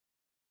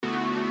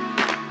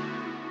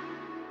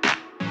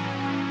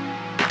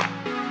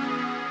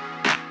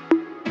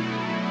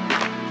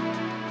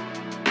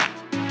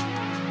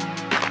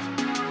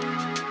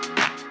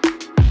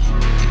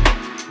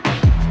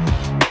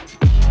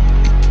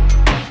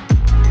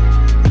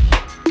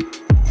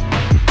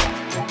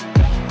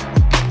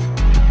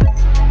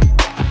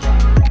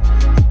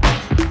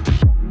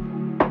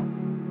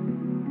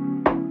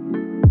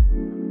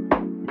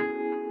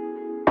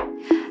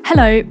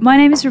Hello, my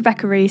name is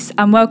Rebecca Rees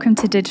and welcome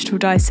to Digital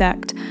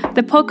Dissect,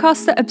 the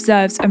podcast that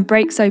observes and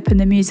breaks open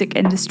the music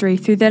industry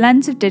through the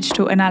lens of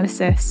digital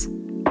analysis.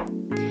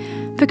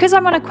 Because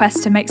I'm on a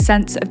quest to make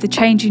sense of the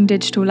changing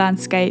digital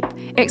landscape,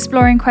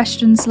 exploring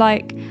questions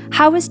like,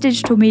 how is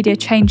digital media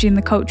changing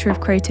the culture of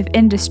creative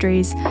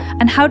industries,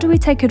 and how do we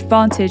take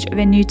advantage of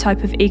a new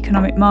type of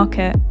economic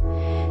market?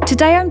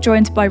 Today I'm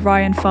joined by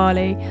Ryan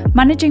Farley,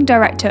 Managing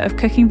Director of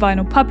Cooking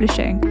Vinyl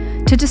Publishing,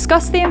 to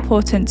discuss the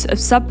importance of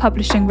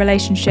sub-publishing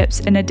relationships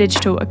in a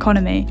digital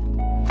economy.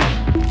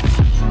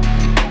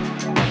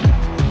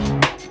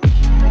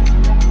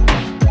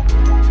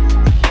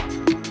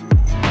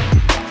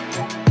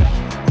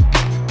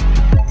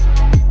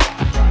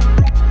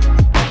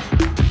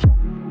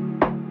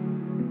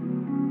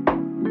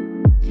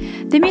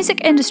 The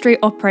music industry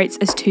operates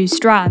as two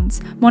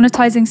strands,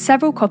 monetising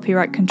several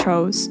copyright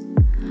controls.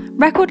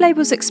 Record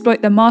labels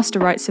exploit the master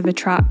rights of a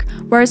track,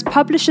 whereas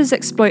publishers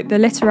exploit the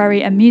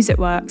literary and music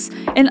works,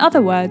 in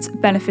other words,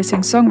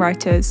 benefiting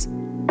songwriters.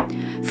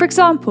 For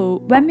example,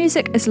 when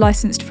music is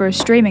licensed for a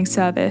streaming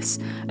service,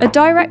 a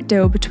direct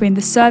deal between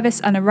the service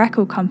and a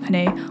record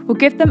company will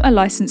give them a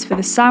license for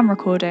the sound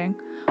recording,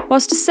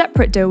 whilst a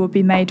separate deal will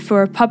be made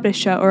for a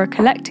publisher or a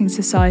collecting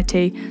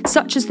society,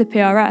 such as the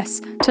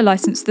PRS, to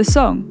license the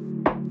song.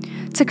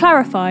 To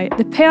clarify,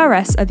 the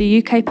PRS are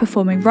the UK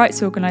performing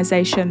rights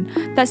organisation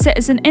that sit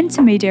as an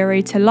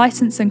intermediary to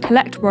license and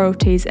collect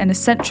royalties in a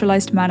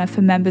centralised manner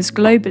for members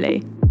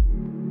globally.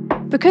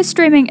 Because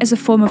streaming is a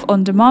form of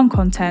on-demand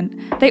content,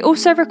 they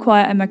also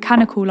require a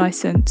mechanical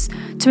licence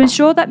to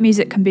ensure that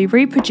music can be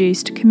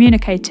reproduced,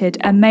 communicated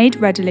and made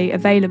readily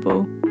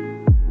available.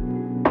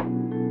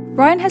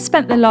 Ryan has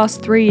spent the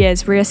last 3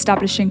 years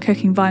re-establishing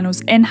Cooking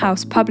Vinyl's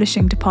in-house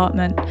publishing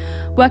department,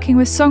 working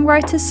with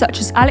songwriters such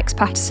as Alex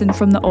Patterson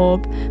from The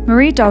Orb,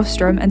 Marie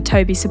Dahlstrom and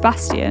Toby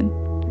Sebastian.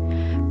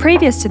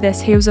 Previous to this,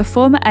 he was a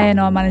former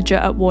A&R manager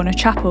at Warner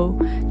Chappell,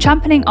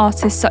 championing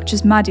artists such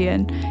as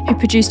Madian, who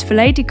produced for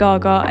Lady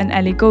Gaga and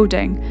Ellie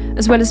Goulding,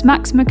 as well as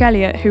Max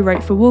McElliott, who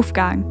wrote for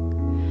Wolfgang.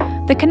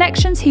 The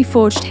connections he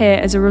forged here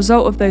as a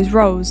result of those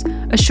roles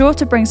are sure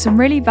to bring some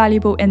really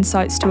valuable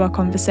insights to our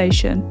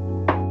conversation.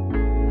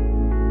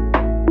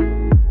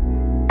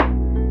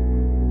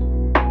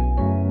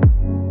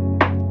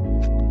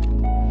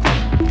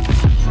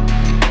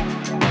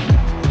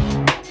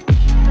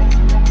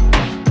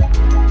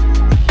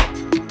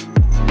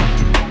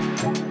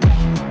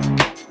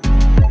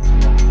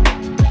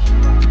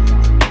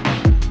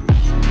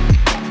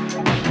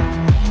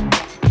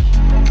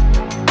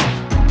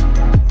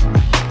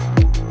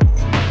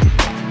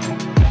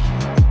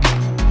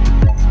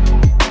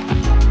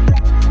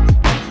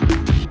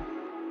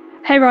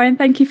 Hey Ryan,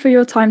 thank you for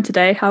your time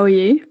today. How are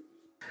you?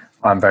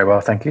 I'm very well,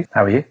 thank you.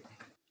 How are you?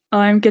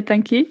 I'm good,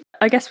 thank you.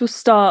 I guess we'll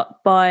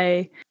start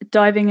by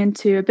diving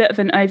into a bit of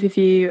an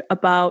overview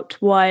about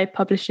why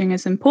publishing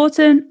is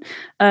important,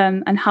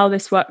 and how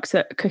this works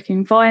at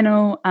Cooking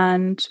Vinyl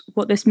and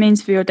what this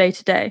means for your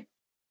day-to-day.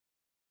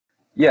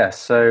 Yeah,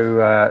 so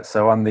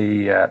I'm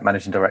the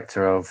managing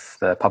director of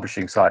the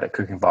publishing side at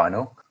Cooking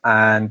Vinyl,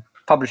 and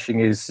publishing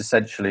is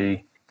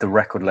essentially the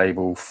record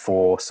label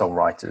for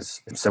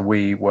songwriters. So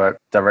we work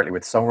directly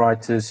with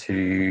songwriters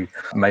who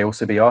may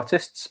also be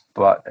artists,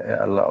 but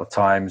a lot of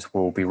times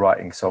we'll be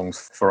writing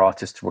songs for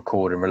artists to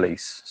record and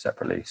release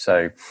separately.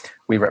 So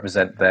we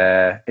represent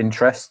their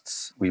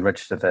interests, we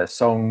register their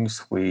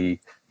songs, we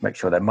make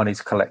sure their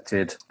money's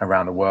collected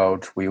around the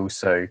world. We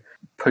also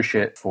push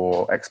it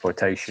for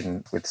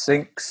exploitation with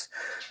syncs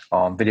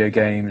on video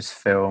games,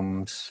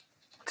 films,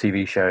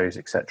 TV shows,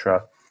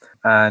 etc.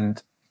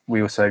 And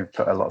we also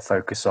put a lot of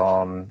focus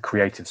on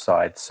creative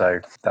side.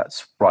 So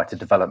that's writer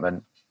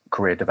development,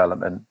 career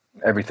development,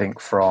 everything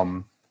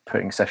from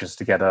putting sessions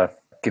together,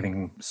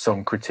 giving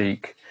song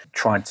critique,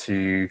 trying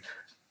to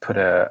put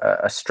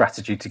a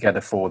strategy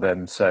together for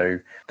them so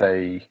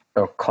they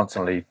are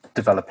constantly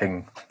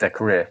developing their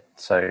career.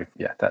 So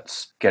yeah,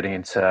 that's getting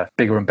into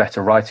bigger and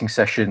better writing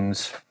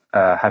sessions,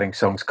 having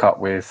songs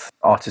cut with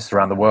artists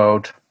around the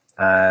world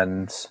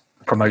and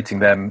promoting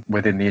them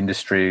within the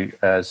industry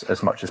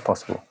as much as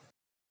possible.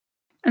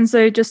 And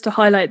so just to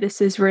highlight, this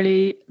is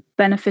really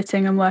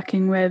benefiting and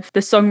working with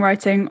the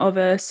songwriting of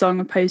a song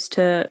opposed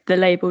to the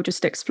label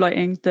just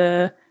exploiting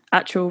the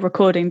actual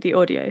recording, the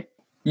audio.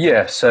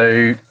 Yeah,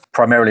 so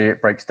primarily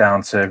it breaks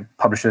down to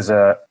publishers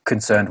are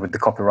concerned with the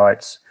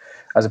copyrights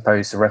as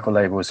opposed to record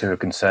labels who are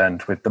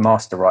concerned with the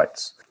master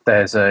rights.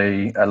 There's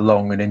a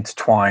long and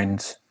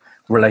intertwined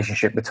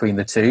relationship between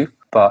the two.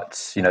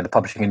 But, you know, the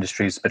publishing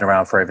industry has been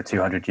around for over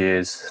 200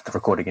 years. The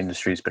recording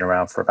industry has been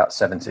around for about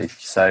 70.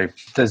 So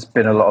there's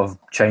been a lot of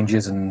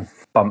changes and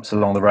bumps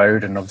along the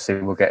road. And obviously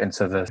we'll get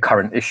into the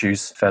current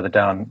issues further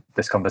down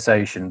this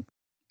conversation.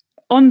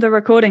 On the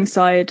recording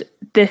side,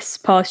 this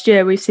past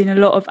year, we've seen a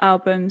lot of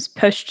albums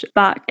pushed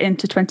back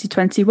into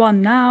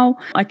 2021 now.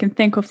 I can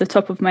think off the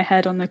top of my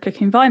head on the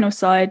Cooking Vinyl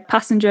side,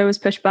 Passenger was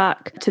pushed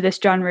back to this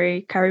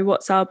January. Kerry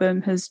Watt's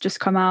album has just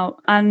come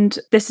out. And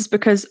this is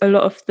because a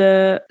lot of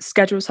the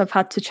schedules have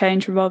had to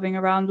change revolving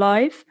around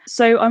live.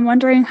 So I'm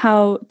wondering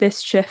how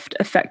this shift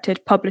affected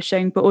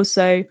publishing, but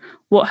also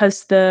what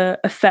has the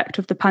effect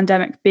of the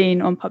pandemic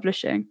been on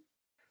publishing?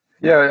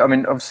 Yeah, I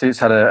mean, obviously it's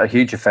had a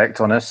huge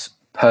effect on us.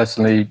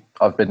 Personally,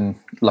 I've been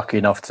lucky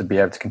enough to be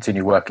able to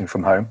continue working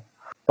from home.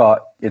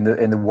 But in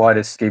the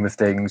wider scheme of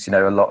things,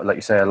 a lot, like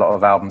you say, a lot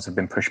of albums have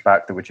been pushed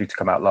back that were due to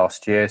come out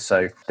last year.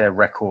 So they're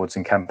records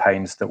and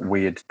campaigns that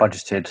we had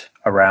budgeted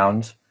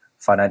around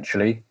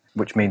financially,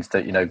 which means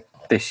that,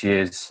 this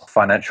year's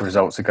financial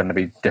results are going to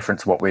be different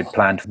to what we'd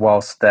planned.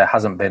 Whilst there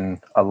hasn't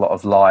been a lot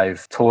of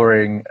live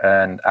touring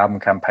and album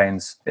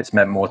campaigns, it's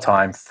meant more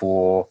time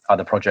for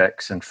other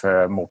projects and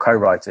for more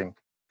co-writing.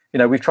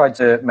 We've tried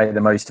to make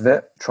the most of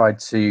it, tried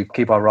to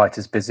keep our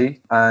writers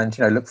busy and,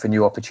 look for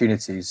new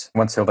opportunities.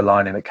 One silver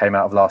lining that came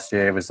out of last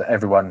year was that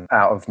everyone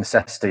out of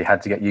necessity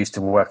had to get used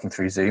to working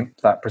through Zoom.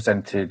 That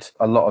presented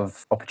a lot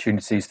of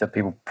opportunities that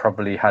people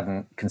probably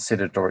hadn't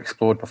considered or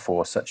explored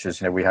before, such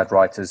as, we had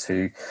writers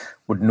who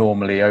would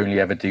normally only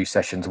ever do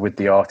sessions with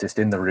the artist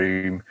in the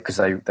room because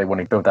they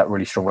want to build that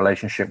really strong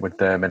relationship with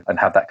them and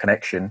have that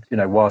connection.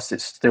 Whilst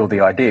it's still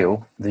the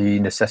ideal, the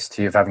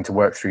necessity of having to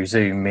work through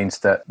Zoom means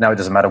that now it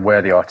doesn't matter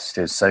where the artist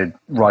is. So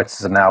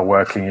writers are now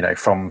working,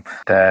 from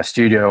their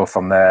studio or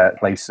from their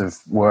place of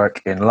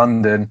work in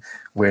London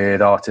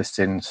with artists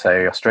in,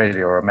 say,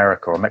 Australia or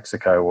America or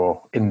Mexico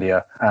or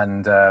India.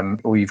 And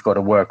all you've got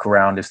to work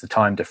around is the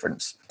time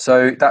difference.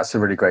 So that's a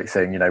really great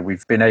thing.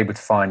 We've been able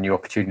to find new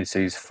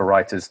opportunities for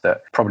writers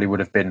that probably would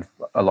have been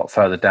a lot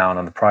further down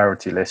on the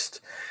priority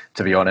list,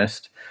 to be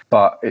honest.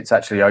 But it's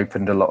actually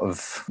opened a lot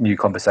of new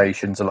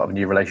conversations, a lot of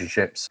new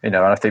relationships, and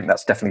I think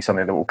that's definitely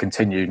something that will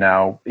continue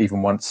now,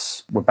 even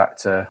once we're back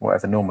to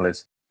whatever normal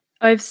is.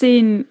 I've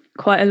seen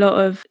quite a lot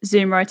of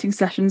Zoom writing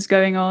sessions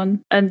going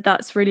on, and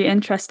that's really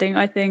interesting.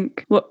 I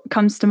think what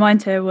comes to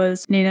mind here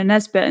was Nina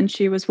Nesbitt, and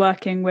she was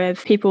working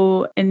with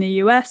people in the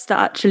US that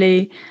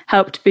actually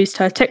helped boost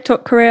her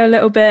TikTok career a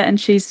little bit. And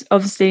she's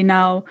obviously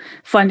now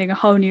finding a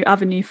whole new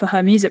avenue for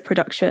her music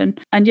production.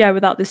 And yeah,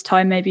 without this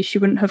time, maybe she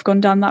wouldn't have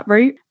gone down that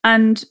route.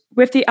 And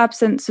with the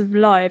absence of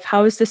live,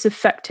 how has this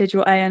affected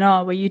your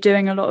A&R? Were you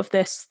doing a lot of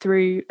this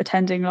through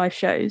attending live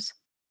shows?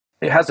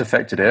 It has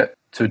affected it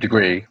to a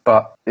degree,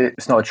 but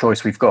it's not a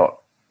choice we've got.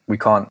 We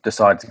can't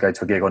decide to go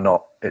to a gig or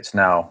not. It's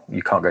now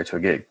you can't go to a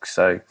gig.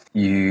 So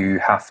you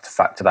have to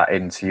factor that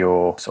into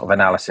your sort of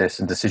analysis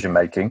and decision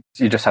making.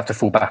 You just have to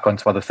fall back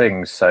onto other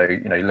things. So,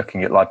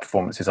 looking at live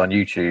performances on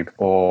YouTube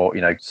or,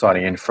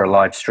 signing in for a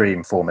live stream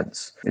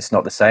performance. It's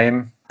not the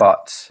same,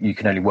 but you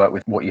can only work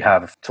with what you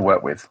have to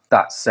work with.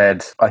 That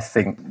said, I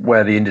think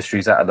where the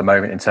industry's at the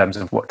moment in terms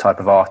of what type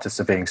of artists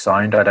are being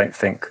signed, I don't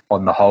think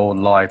on the whole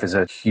live is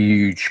a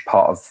huge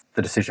part of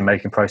the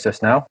decision-making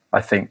process now.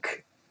 I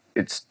think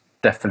it's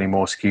definitely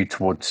more skewed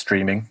towards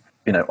streaming.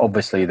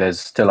 Obviously there's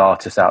still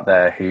artists out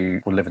there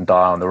who will live and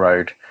die on the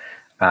road.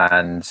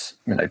 And,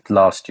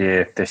 last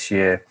year, this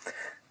year,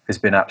 has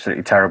been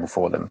absolutely terrible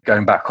for them.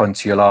 Going back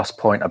onto your last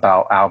point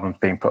about albums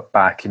being put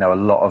back, a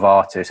lot of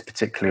artists,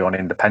 particularly on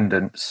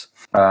independents,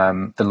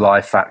 the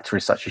live factor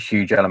is such a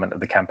huge element of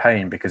the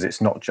campaign because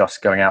it's not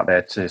just going out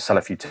there to sell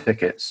a few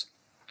tickets.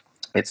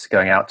 It's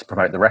going out to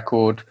promote the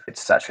record.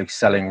 It's actually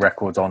selling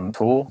records on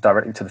tour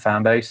directly to the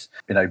fan base,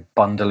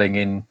 bundling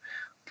in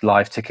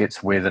live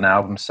tickets with an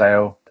album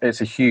sale.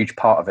 It's a huge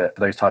part of it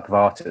for those type of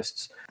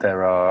artists.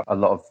 There are a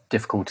lot of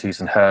difficulties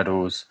and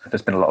hurdles.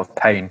 There's been a lot of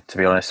pain, to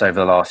be honest, over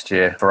the last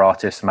year for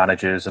artists,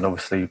 managers, and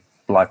obviously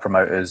live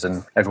promoters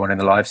and everyone in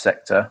the live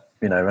sector.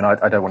 And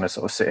I don't want to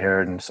sort of sit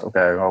here and sort of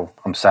go, oh,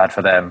 I'm sad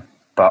for them,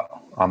 but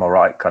I'm all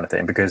right kind of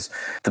thing, because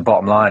the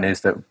bottom line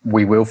is that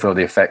we will feel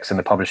the effects in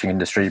the publishing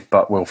industry,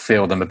 but we'll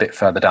feel them a bit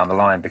further down the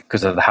line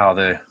because of how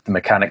the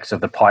mechanics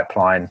of the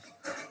pipeline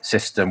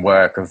system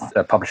work of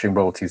publishing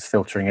royalties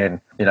filtering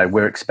in.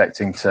 We're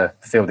expecting to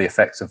feel the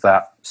effects of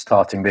that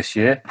starting this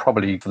year,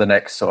 probably for the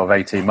next sort of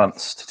 18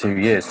 months to 2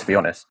 years, to be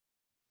honest.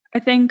 I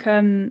think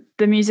the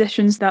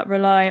musicians that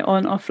rely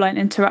on offline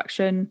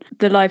interaction,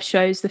 the live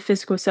shows, the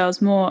physical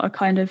sales more are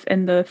kind of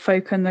in the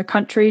folk and the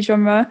country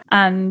genre,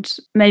 and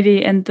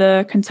maybe in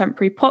the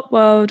contemporary pop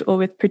world or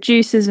with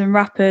producers and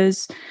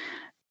rappers.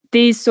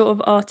 These sort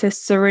of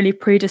artists are really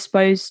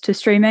predisposed to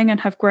streaming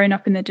and have grown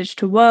up in the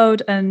digital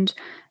world, and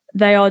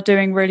they are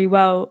doing really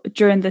well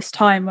during this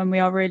time when we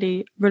are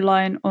really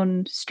reliant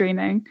on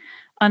streaming.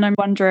 And I'm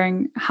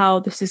wondering how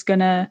this is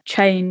going to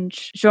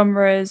change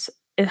genres,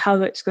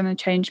 how it's going to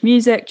change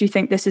music. Do you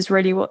think this is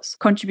really what's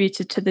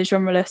contributed to the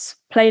genreless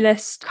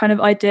playlist kind of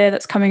idea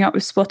that's coming up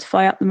with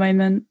Spotify at the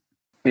moment?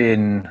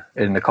 In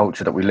the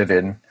culture that we live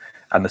in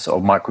and the sort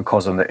of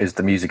microcosm that is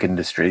the music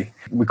industry,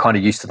 we're kind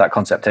of used to that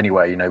concept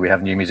anyway. We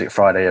have New Music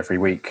Friday every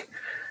week,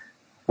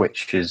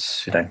 which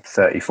is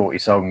 30, 40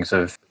 songs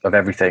of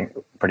everything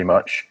pretty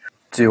much.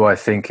 Do I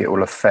think it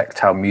will affect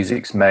how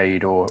music's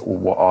made or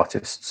what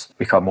artists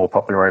become more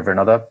popular over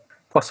another?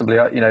 Possibly.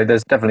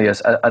 There's definitely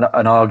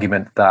an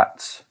argument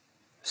that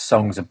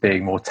songs are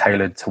being more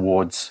tailored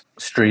towards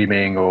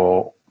streaming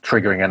or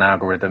triggering an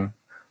algorithm.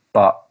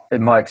 But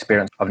in my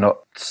experience, I've not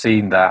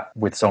seen that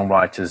with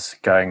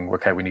songwriters going,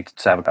 okay, we need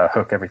to have a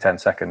hook every 10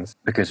 seconds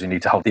because we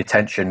need to hold the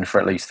attention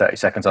for at least 30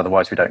 seconds.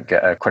 Otherwise, we don't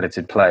get a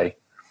credited play.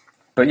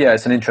 But yeah,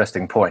 it's an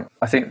interesting point.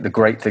 I think the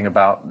great thing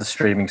about the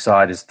streaming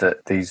side is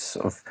that these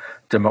sort of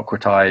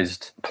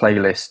democratized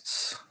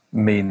playlists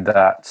mean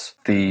that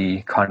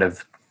the kind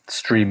of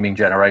streaming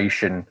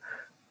generation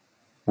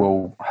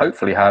will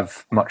hopefully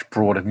have much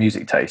broader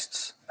music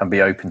tastes and be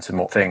open to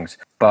more things.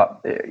 But,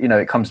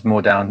 it comes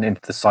more down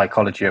into the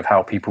psychology of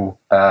how people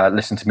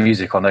listen to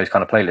music on those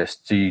kind of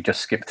playlists. Do you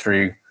just skip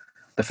through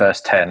the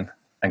first 10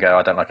 and go,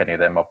 I don't like any of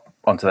them,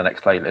 on to the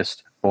next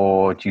playlist?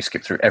 Or do you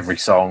skip through every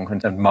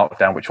song and mark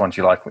down which ones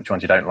you like, which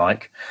ones you don't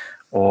like?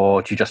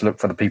 Or do you just look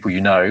for the people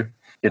you know?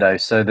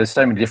 So there's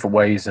so many different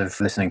ways of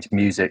listening to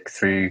music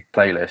through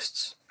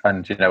playlists.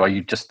 And, are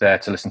you just there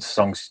to listen to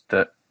songs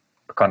that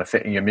are kind of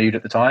fitting your mood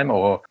at the time?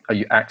 Or are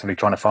you actively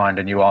trying to find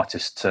a new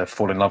artist to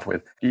fall in love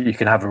with? You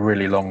can have a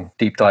really long,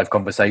 deep dive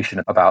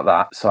conversation about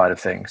that side of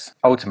things.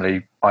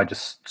 Ultimately, I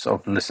just sort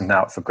of listen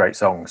out for great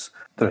songs.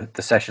 The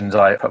sessions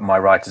I put my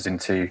writers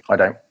into, I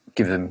don't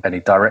give them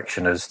any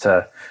direction as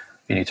to,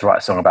 you need to write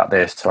a song about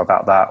this or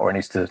about that, or it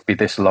needs to be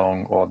this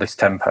long or this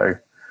tempo.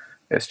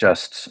 It's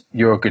just,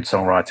 you're a good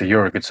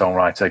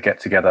songwriter, get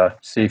together,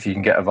 see if you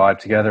can get a vibe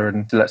together,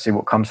 and let's see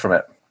what comes from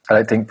it. I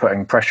don't think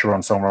putting pressure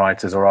on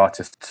songwriters or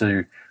artists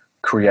to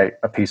create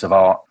a piece of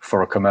art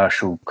for a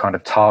commercial kind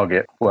of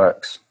target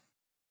works.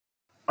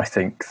 I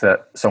think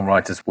that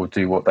songwriters will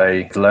do what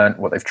they've learned,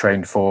 what they've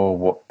trained for,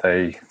 what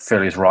they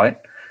feel is right.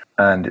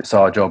 And it's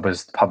our job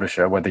as the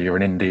publisher, whether you're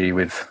an indie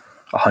with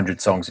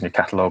 100 songs in your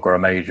catalogue or a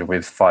major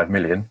with 5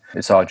 million,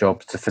 it's our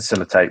job to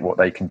facilitate what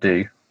they can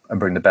do and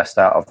bring the best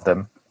out of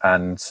them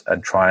and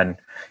try and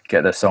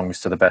get their songs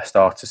to the best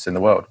artists in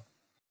the world.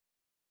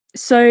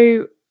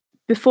 So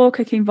before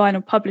Cooking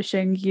Vinyl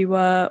Publishing, you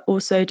were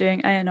also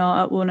doing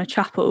A&R at Warner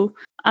Chappell.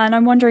 And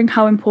I'm wondering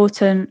how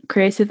important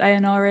creative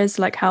A&R is,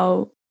 like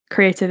how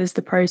creative is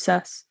the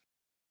process?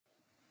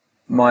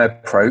 My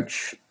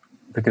approach,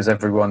 because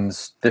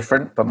everyone's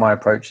different, but my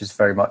approach is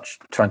very much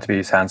trying to be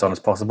as hands-on as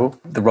possible.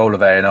 The role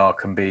of A&R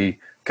can be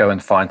go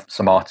and find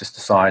some artist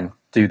to sign,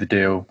 do the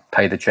deal,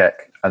 pay the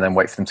check, and then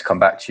wait for them to come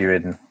back to you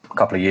in a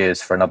couple of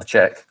years for another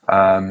check.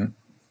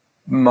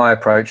 My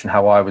approach and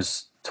how I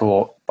was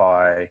taught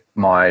by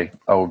my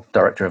old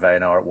director of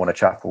A&R at Warner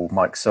Chappell,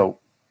 Mike Salt,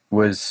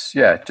 was,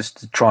 just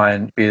to try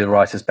and be the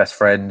writer's best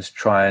friends,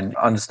 try and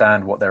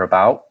understand what they're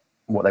about,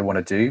 what they want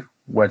to do,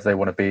 where do they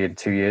want to be in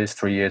 2 years,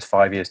 3 years,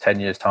 5 years, 10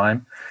 years'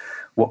 time.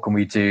 What can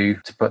we do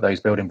to put those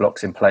building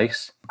blocks in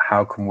place?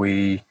 How can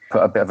we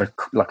put a bit of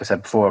like I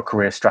said before, a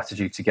career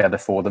strategy together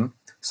for them?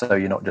 So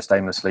you're not just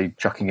aimlessly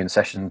chucking in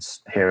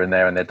sessions here and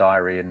there in their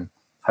diary and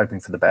hoping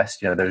for the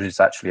best. There is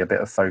actually a bit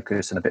of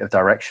focus and a bit of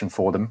direction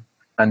for them.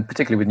 And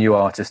particularly with new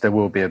artists, there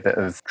will be a bit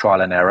of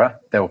trial and error.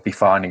 They'll be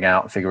figuring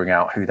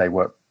out who they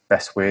work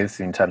best with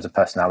in terms of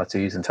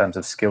personalities, in terms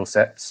of skill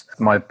sets.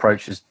 My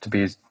approach is to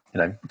be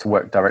to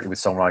work directly with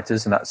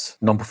songwriters, and that's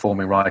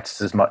non-performing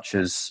writers as much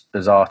as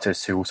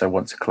artists who also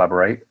want to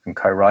collaborate and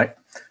co-write,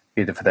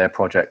 either for their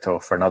project or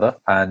for another.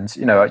 And,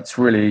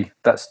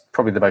 that's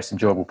probably the most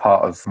enjoyable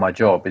part of my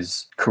job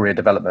is career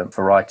development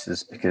for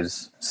writers,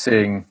 because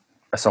seeing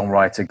a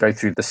songwriter go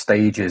through the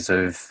stages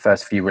of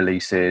first few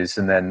releases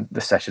and then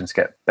the sessions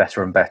get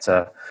better and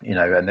better,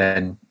 and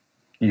then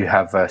you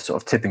have a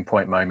sort of tipping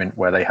point moment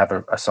where they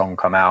have a song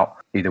come out,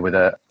 either with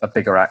a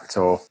bigger act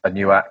or a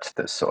new act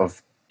that sort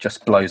of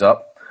just blows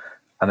up,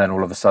 and then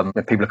all of a sudden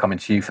people are coming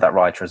to you for that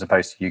writer as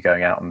opposed to you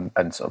going out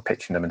and sort of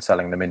pitching them and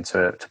selling them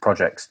into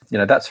projects.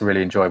 That's a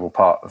really enjoyable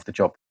part of the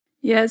job.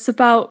 Yeah, it's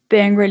about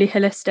being really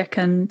holistic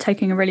and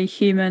taking a really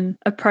human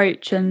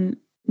approach and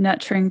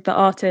nurturing the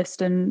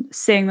artist and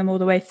seeing them all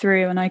the way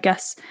through, and I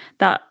guess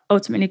that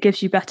ultimately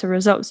gives you better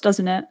results,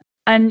 doesn't it?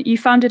 And you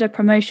founded a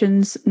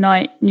promotions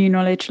night, New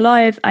Knowledge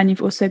Live, and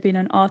you've also been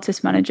an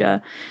artist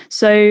manager.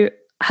 So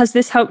has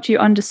this helped you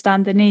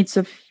understand the needs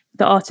of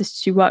the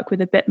artists you work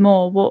with a bit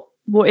more?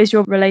 What is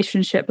your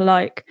relationship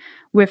like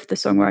with the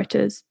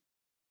songwriters?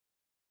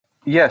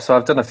 Yeah, so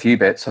I've done a few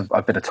bits.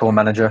 I've been a tour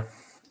manager.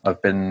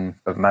 I've been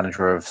a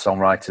manager of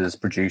songwriters,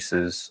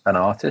 producers and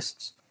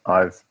artists.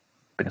 I've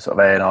been a sort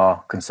of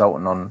A&R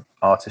consultant on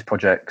artist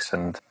projects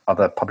and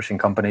other publishing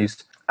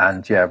companies.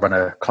 And run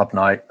a club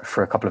night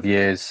for a couple of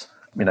years.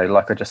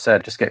 Like I just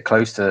said, just get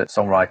close to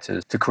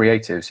songwriters, to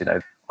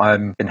creatives.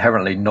 I'm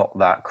inherently not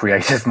that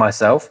creative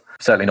myself,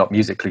 certainly not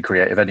musically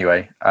creative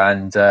anyway.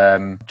 And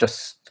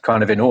just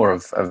kind of in awe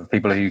of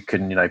people who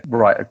can,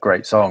 write a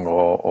great song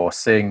or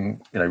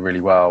sing,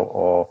 really well,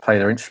 or play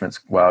their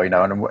instruments well,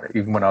 and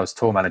even when I was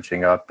tour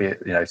managing, I'd be,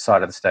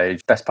 side of the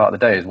stage. Best part of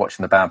the day is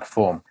watching the band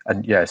perform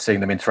and,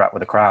 seeing them interact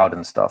with the crowd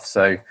and stuff.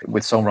 So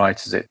with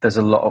songwriters, there's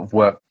a lot of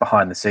work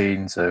behind the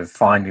scenes of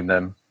finding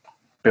them,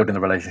 building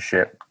the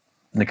relationship,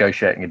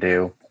 negotiating a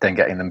deal, then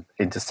getting them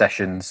into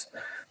sessions,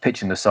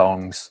 pitching the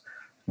songs,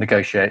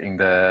 negotiating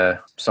the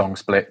song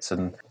splits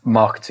and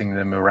marketing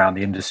them around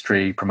the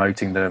industry,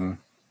 promoting them,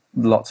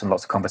 lots and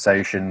lots of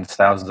conversations,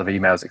 thousands of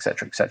emails,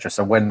 etc., etc.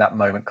 So when that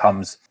moment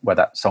comes where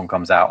that song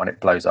comes out and it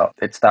blows up,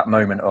 it's that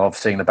moment of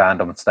seeing the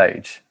band on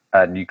stage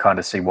and you kind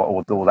of see what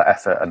all that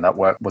effort and that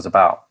work was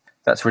about.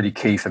 That's really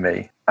key for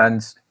me.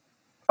 And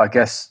I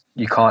guess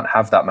you can't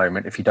have that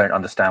moment if you don't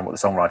understand what the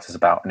songwriter's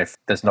about and if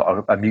there's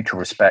not a mutual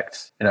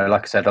respect. You know,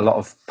 like I said, a lot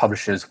of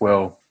publishers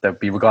they'll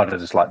be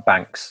regarded as like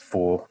banks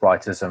for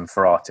writers and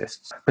for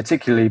artists,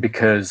 particularly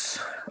because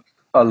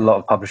a lot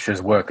of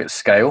publishers work at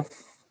scale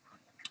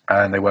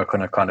and they work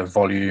on a kind of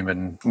volume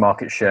and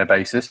market share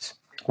basis.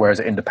 Whereas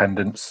at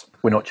independents,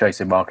 we're not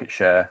chasing market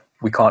share.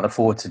 We can't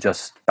afford to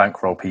just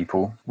bankroll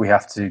people. We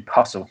have to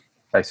hustle.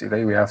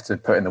 Basically, we have to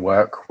put in the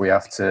work. We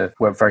have to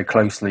work very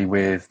closely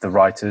with the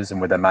writers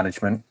and with their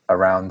management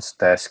around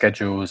their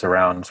schedules,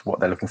 around what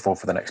they're looking for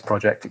the next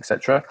project,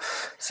 etc.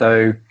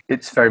 So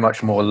it's very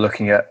much more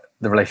looking at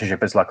the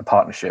relationship as like a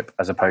partnership,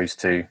 as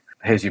opposed to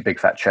here's your big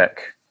fat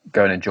check,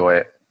 go and enjoy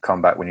it,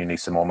 come back when you need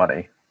some more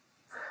money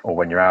or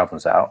when your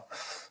album's out.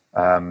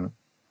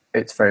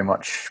 It's very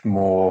much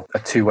more a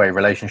two-way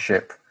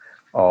relationship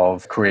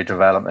of career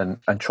development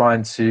and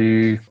trying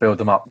to build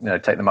them up,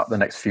 take them up the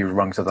next few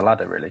rungs of the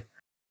ladder, really.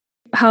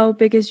 How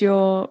big is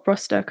your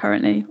roster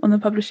currently on the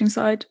publishing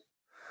side?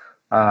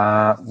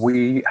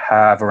 We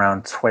have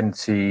around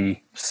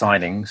 20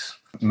 signings,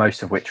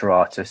 most of which are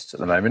artists at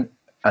the moment.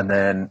 And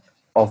then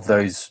of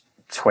those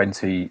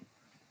 20,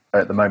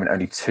 at the moment,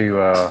 only 2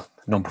 are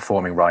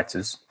non-performing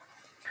writers.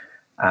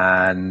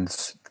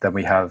 And then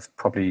we have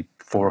probably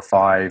 4 or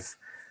 5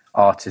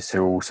 artists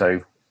who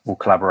also will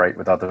collaborate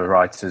with other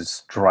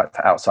writers to write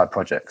for outside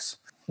projects.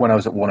 When I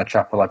was at Warner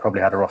Chappell, I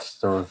probably had a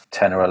roster of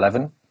 10 or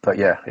 11. But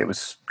yeah, it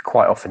was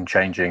quite often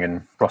changing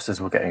and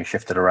rosters were getting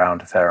shifted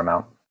around a fair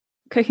amount.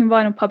 Cooking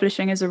Vinyl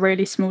Publishing is a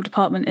really small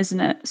department, isn't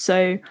it?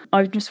 So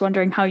I'm just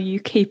wondering how you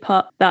keep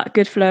up that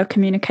good flow of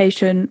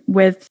communication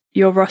with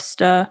your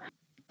roster.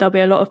 There'll be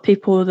a lot of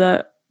people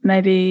that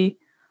maybe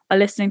are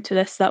listening to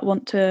this that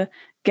want to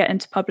get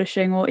into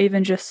publishing or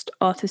even just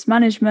artist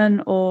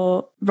management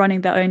or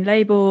running their own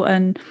label.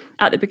 And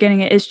at the beginning,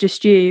 it is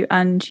just you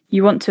and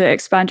you want to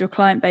expand your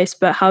client base.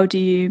 But how do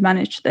you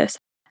manage this?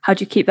 How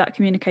do you keep that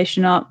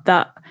communication up,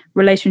 that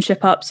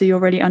relationship up, so you're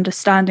really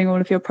understanding all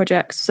of your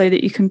projects so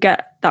that you can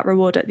get that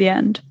reward at the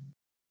end?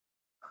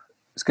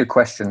 It's a good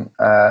question.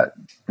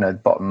 The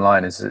bottom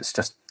line is it's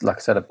just, like I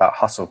said, about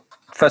hustle.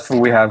 First of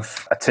all, we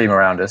have a team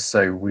around us.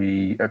 So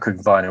we, at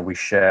Cooking Vinyl, we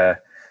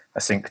share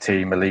a sync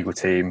team, a legal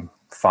team,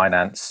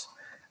 finance,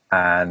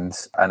 and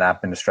an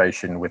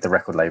administration with the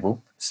record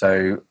label.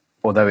 So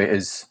although it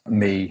is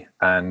me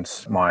and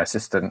my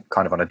assistant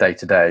kind of on a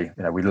day-to-day,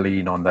 we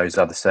lean on those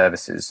other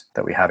services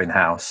that we have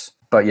in-house.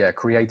 But yeah,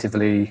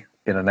 creatively,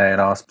 in an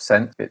A&R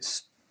sense,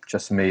 it's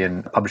just me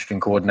and publishing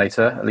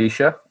coordinator,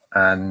 Alicia.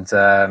 And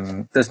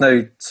there's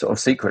no sort of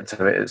secret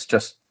to it. It's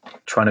just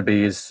trying to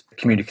be as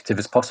communicative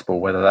as possible,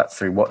 whether that's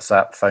through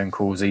WhatsApp, phone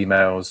calls,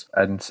 emails,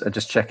 and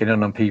just checking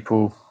in on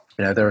people.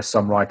 There are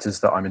some writers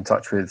that I'm in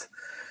touch with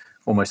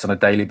almost on a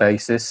daily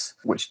basis,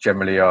 which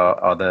generally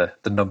are the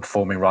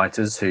non-performing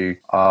writers who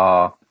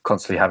are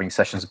constantly having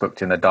sessions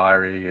booked in their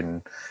diary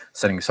and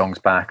sending songs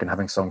back and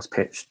having songs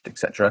pitched,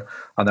 etc.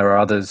 And there are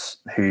others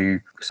who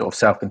sort of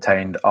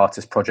self-contained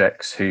artist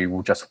projects who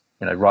will just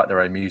write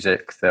their own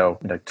music. They'll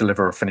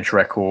deliver a finished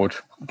record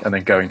and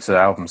then go into the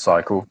album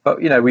cycle. But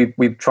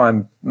we try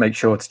and make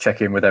sure to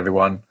check in with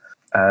everyone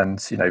and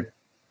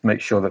make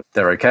sure that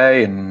they're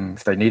okay, and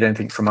if they need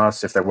anything from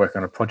us, if they're working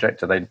on a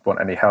project or they want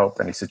any help,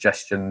 any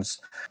suggestions,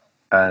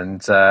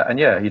 and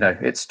yeah,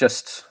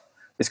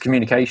 it's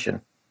communication,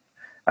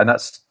 and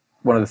that's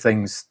one of the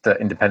things that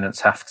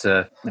independents have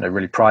to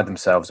really pride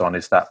themselves on,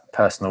 is that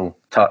personal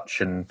touch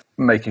and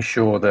making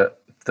sure that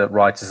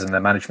writers and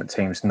their management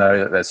teams know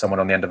that there's someone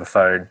on the end of a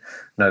phone,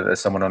 know that there's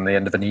someone on the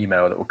end of an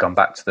email that will come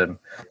back to them,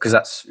 because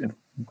that's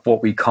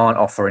what we can't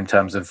offer in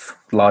terms of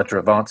larger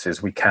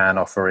advances. We can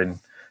offer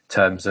in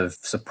terms of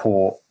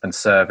support and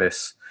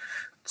service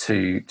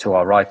to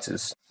our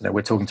writers.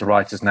 We're talking to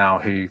writers now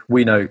who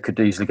we know could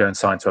easily go and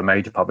sign to a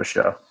major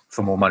publisher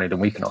for more money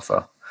than we can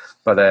offer,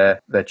 but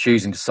they're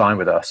choosing to sign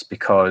with us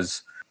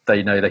because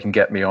they know they can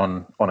get me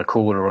on a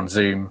call or on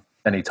Zoom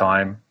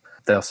anytime.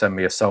 They'll send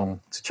me a song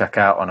to check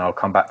out and I'll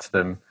come back to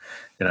them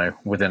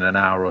within an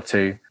hour or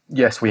two.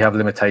 Yes, we have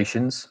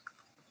limitations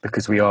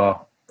because we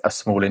are a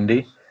small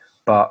indie,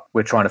 but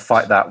we're trying to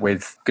fight that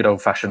with good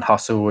old-fashioned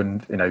hustle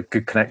and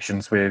good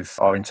connections with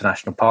our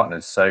international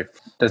partners. So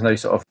there's no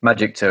sort of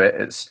magic to it.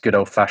 It's good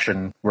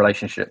old-fashioned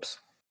relationships.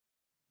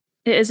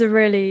 It is a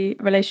really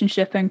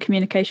relationship and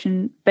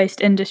communication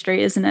based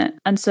industry, isn't it?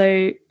 And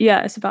so,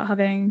 yeah, it's about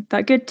having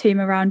that good team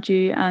around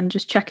you and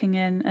just checking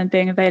in and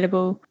being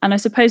available. And I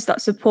suppose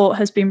that support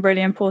has been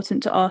really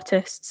important to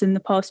artists in the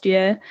past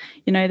year.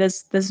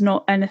 There's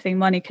not anything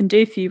money can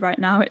do for you right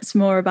now. It's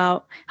more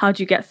about how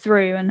do you get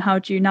through and how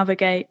do you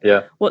navigate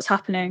what's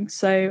happening.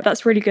 So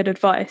that's really good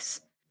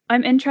advice.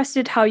 I'm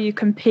interested how you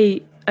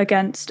compete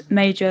against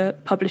major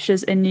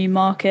publishers in new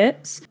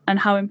markets and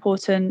how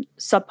important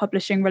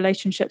sub-publishing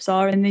relationships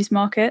are in these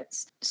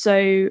markets.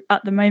 So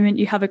at the moment,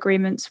 you have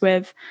agreements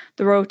with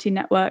the Royalty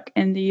Network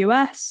in the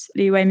US,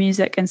 Leeway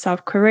Music in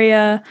South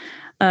Korea,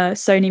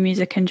 Sony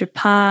Music in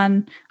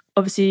Japan.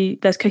 Obviously,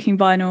 there's Cooking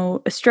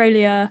Vinyl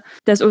Australia.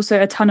 There's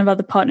also a ton of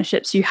other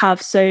partnerships you have.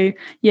 So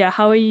yeah,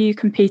 how are you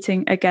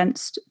competing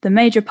against the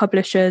major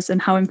publishers and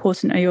how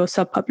important are your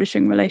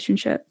sub-publishing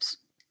relationships?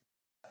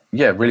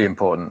 Yeah, really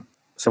important.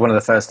 So one of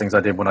the first things I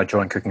did when I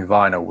joined Cooking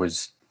Vinyl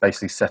was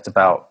basically set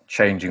about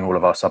changing all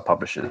of our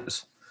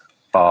sub-publishers,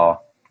 bar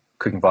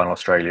Cooking Vinyl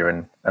Australia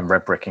and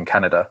Red Brick in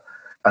Canada.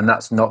 And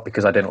that's not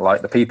because I didn't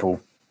like the people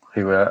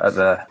who were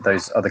at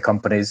those other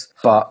companies,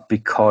 but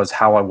because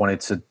how I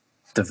wanted to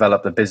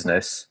develop the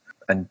business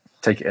and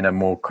take it in a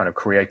more kind of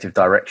creative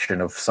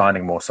direction of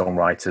signing more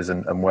songwriters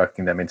and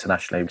working them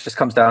internationally. It just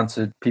comes down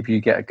to people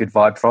you get a good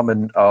vibe from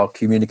and are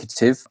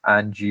communicative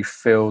and you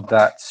feel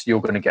that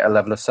you're going to get a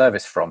level of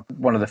service from.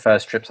 One of the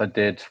first trips I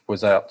did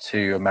was out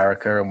to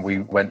America and we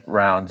went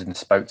round and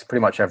spoke to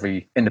pretty much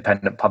every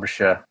independent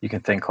publisher you can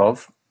think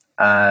of,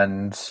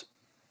 and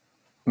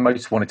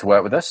most wanted to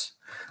work with us,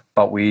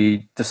 but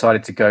we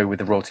decided to go with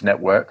the Royalty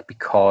Network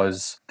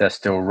because they're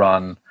still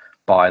run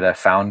by their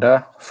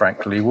founder,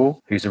 Frank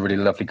Lewell, who's a really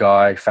lovely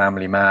guy,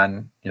 family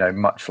man,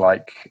 much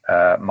like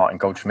Martin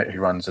Goldschmidt, who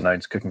runs and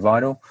owns Cooking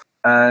Vinyl.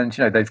 And,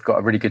 they've got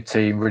a really good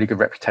team, really good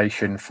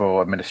reputation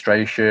for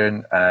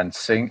administration and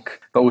sync,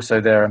 but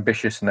also they're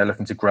ambitious and they're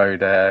looking to grow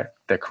their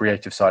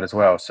creative side as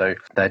well. So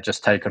they're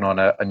just taken on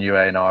a new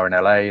A&R in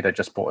LA. They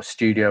just bought a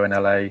studio in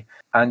LA.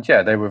 And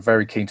yeah, they were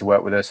very keen to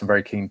work with us and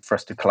very keen for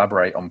us to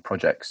collaborate on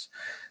projects.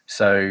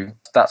 So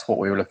that's what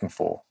we were looking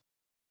for.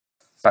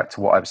 Back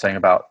to what I was saying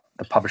about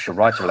the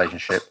publisher-writer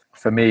relationship.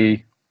 For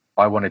me,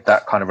 I wanted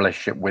that kind of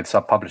relationship with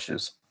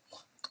sub-publishers.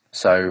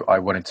 So I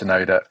wanted to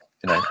know that,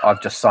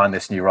 I've just signed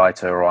this new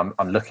writer, or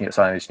I'm looking at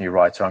signing this new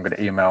writer. I'm going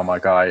to email my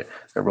guy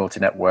at Royalty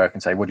Network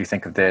and say, what do you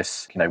think of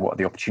this? What are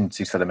the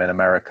opportunities for them in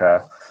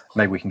America?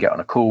 Maybe we can get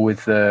on a call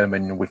with them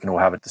and we can all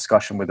have a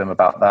discussion with them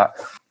about that.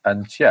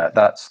 And yeah,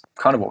 that's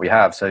kind of what we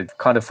have. So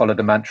kind of follow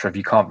the mantra of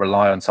you can't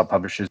rely on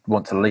sub-publishers, you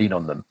want to lean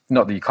on them.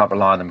 Not that you can't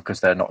rely on them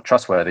because they're not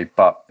trustworthy,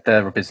 but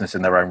they're a business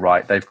in their own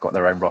right. They've got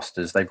their own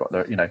rosters. They've got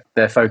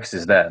their focus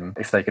is them.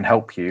 If they can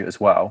help you as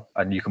well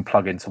and you can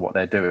plug into what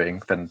they're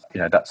doing, then,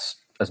 that's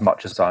as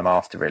much as I'm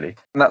after, really.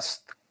 And that's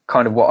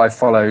kind of what I've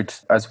followed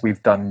as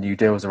we've done new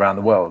deals around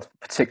the world,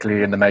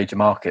 particularly in the major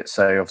markets.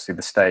 So obviously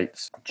the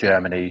States,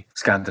 Germany,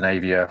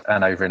 Scandinavia,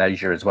 and over in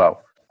Asia as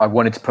well. I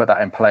wanted to put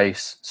that in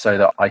place so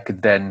that I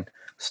could then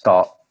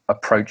start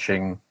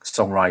approaching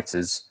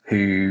songwriters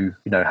who,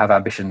 have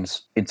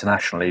ambitions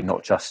internationally,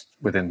 not just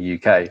within the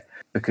UK.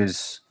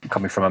 Because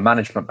coming from a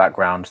management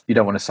background, you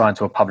don't want to sign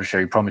to a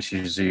publisher who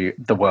promises you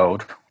the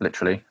world,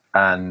 literally.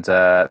 And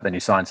then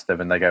you sign to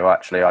them and they go,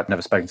 actually, I've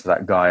never spoken to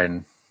that guy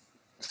in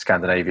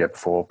Scandinavia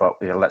before,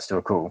 but let's do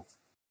a call.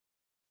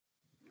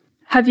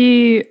 Have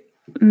you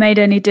made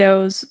any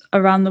deals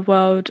around the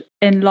world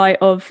in light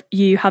of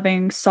you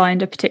having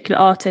signed a particular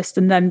artist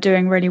and them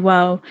doing really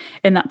well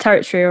in that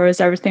territory, or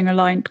is everything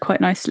aligned quite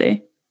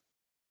nicely?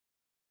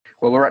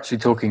 Well, we're actually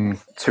talking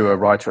to a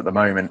writer at the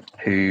moment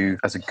who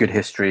has a good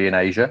history in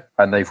Asia,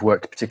 and they've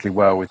worked particularly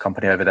well with a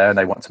company over there and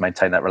they want to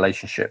maintain that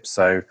relationship.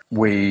 So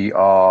we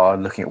are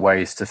looking at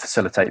ways to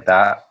facilitate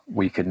that.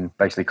 We can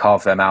basically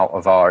carve them out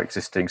of our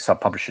existing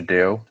sub-publisher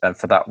deal. And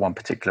for that one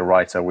particular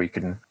writer, we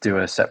can do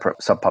a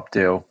separate sub-pub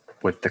deal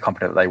with the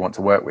company that they want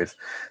to work with.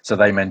 So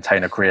they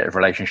maintain a creative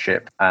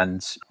relationship, and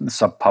the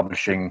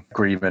sub-publishing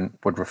agreement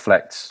would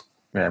reflect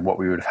what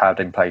we would have had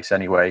in place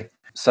anyway.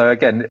 So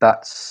again,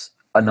 that's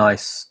a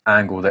nice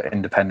angle that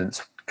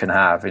independents can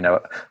have.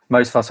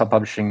 Most of our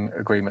sub-publishing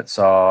agreements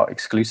are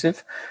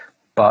exclusive,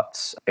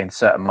 but in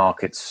certain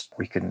markets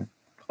we can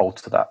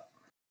alter that.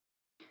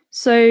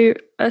 So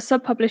a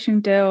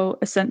sub-publishing deal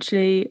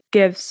essentially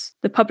gives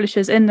the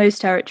publishers in those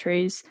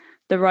territories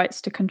the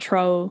rights to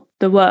control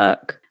the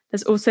work.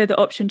 There's also the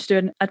option to do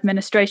an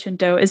administration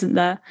deal, isn't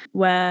there,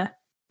 where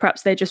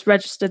perhaps they just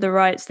register the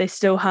rights, they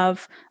still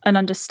have an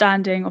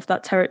understanding of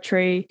that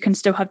territory, can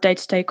still have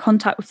day-to-day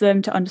contact with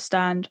them to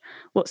understand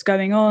what's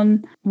going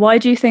on. Why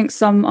do you think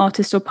some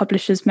artists or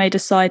publishers may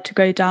decide to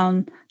go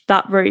down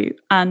that route?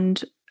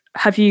 And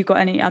have you got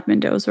any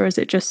admin deals, or is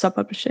it just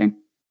sub-publishing?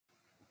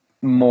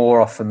 More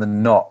often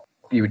than not,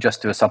 you would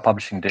just do a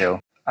sub-publishing deal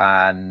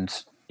and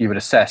you would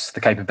assess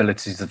the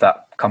capabilities of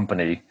that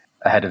company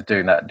ahead of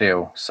doing that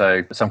deal.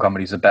 So some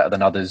companies are better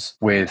than others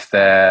with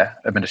their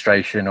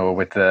administration or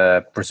with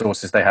the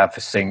resources they have for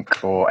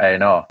sync or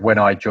A&R. When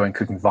I joined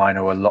Cooking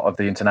Vinyl, a lot of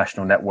the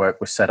international network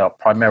was set up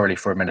primarily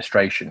for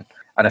administration.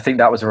 And I think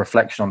that was a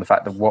reflection on the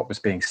fact that what was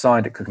being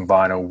signed at Cooking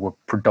Vinyl were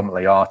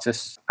predominantly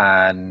artists,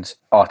 and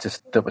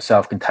artists that were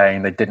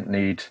self-contained. They didn't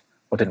need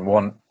or didn't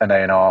want an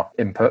A&R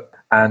input.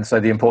 And so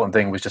the important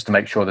thing was just to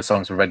make sure the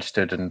songs were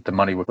registered and the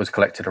money was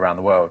collected around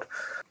the world.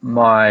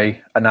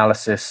 My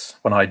analysis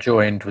when I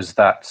joined was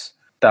that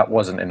that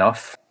wasn't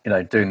enough.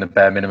 Doing the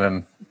bare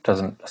minimum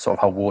doesn't sort of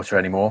hold water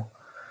anymore.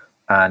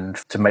 and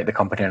to make the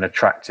company an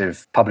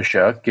attractive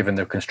publisher, given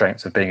the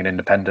constraints of being an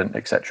independent,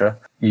 etc.,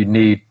 you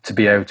need to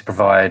be able to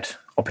provide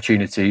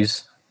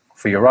opportunities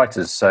for your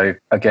writers. So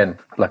again,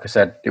 like I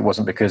said, it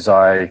wasn't because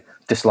I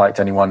disliked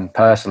anyone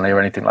personally or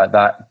anything like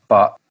that,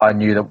 but I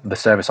knew that the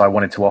service I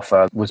wanted to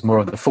offer was more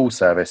of the full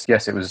service.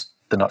 Yes, it was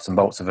the nuts and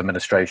bolts of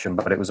administration,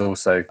 but it was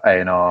also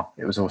A&R,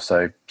 it was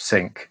also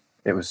sync,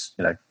 it was,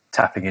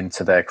 tapping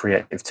into their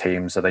creative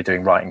teams. Are they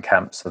doing writing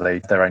camps? Are they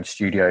their own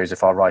studios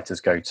if our writers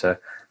go to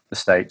the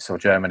States or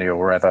Germany or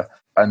wherever?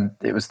 And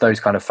it was those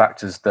kind of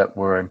factors that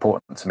were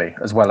important to me,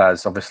 as well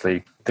as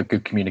obviously the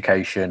good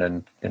communication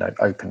and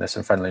openness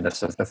and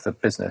friendliness of the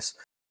business.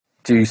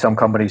 Do some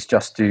companies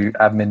just do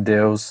admin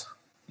deals?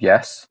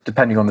 Yes.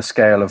 Depending on the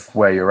scale of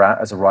where you're at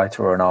as a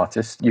writer or an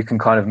artist, you can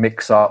kind of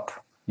mix up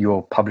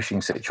your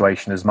publishing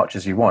situation as much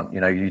as you want.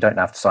 You don't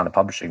have to sign a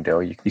publishing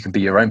deal. You can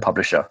be your own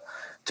publisher.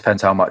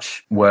 Depends how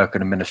much work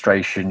and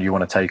administration you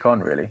want to take on,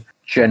 really.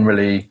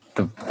 Generally,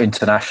 the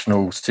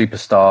international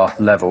superstar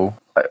level,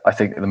 I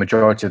think the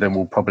majority of them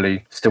will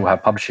probably still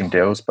have publishing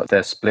deals, but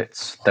their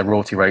splits, their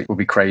royalty rate will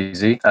be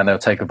crazy, and they'll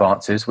take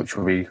advances, which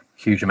will be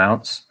huge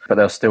amounts, but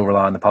they'll still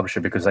rely on the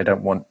publisher because they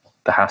don't want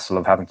the hassle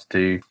of having to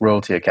do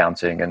royalty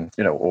accounting and,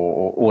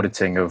 or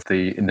auditing of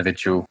the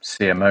individual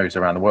CMOs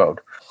around the world.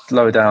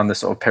 Lower down the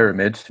sort of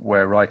pyramid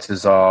where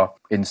writers are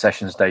in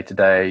sessions day to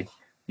day,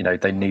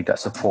 they need that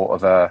support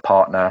of a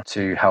partner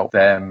to help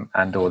them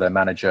and or their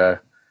manager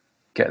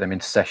get them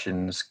into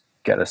sessions,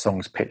 get their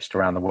songs pitched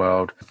around the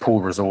world, pool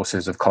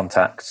resources of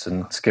contacts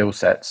and skill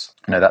sets.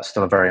 That's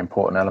still a very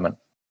important element.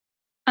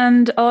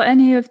 And are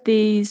any of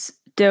these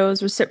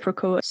deals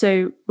reciprocal?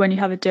 So when you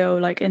have a deal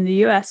like in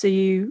the US, are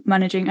you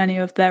managing any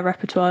of their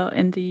repertoire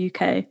in the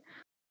UK?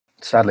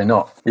 Sadly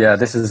not. Yeah,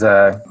 this is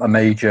a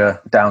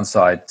major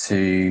downside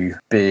to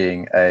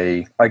being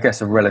a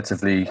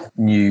relatively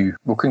new,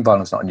 King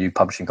Vinyl's not a new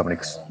publishing company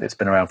because it's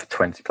been around for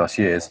 20 plus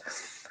years,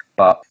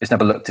 but it's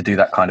never looked to do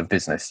that kind of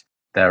business.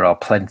 There are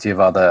plenty of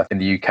other in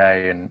the UK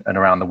and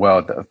around the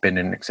world that have been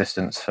in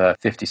existence for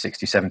 50,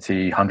 60,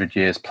 70, 100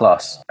 years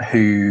plus,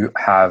 who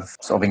have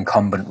sort of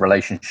incumbent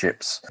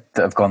relationships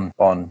that have gone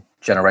on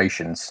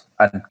generations,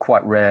 and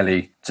quite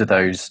rarely do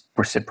those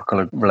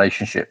reciprocal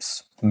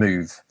relationships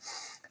move.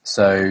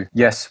 So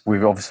yes,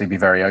 we'd obviously be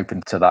very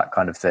open to that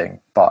kind of thing.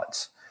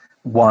 But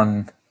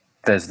one,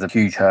 there's the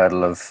huge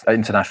hurdle of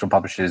international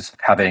publishers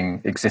having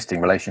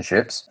existing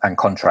relationships and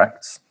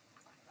contracts.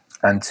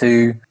 And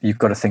two, you've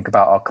got to think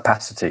about our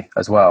capacity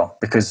as well,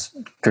 because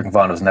Cooking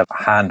Vinyl has never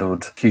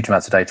handled huge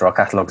amounts of data. Our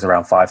catalogue's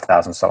around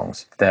 5,000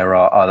 songs. There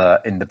are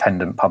other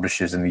independent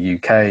publishers in the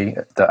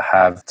UK that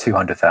have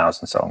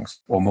 200,000 songs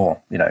or more,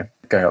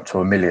 going up to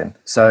 1 million.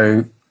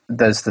 So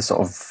there's the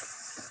sort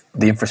of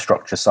the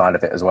infrastructure side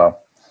of it as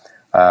well.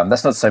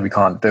 That's not to say we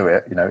can't do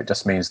it. It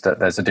just means that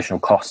there's additional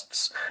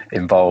costs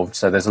involved.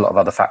 So there's a lot of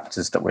other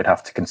factors that we'd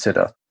have to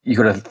consider. You've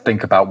got to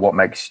think about what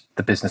makes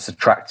the business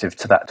attractive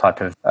to that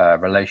type of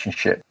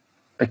relationship.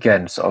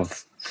 Again, sort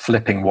of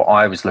flipping what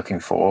I was looking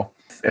for.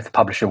 If a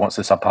publisher wants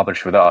to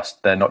sub-publish with us,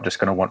 they're not just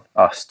going to want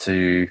us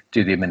to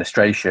do the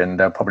administration.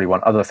 They'll probably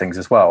want other things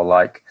as well.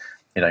 Like,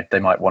 they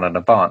might want an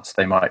advance.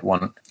 They might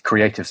want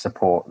creative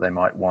support. They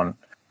might want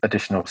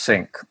additional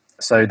sync.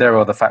 So there are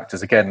other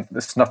factors. Again,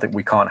 there's nothing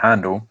we can't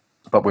handle,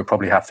 but we'll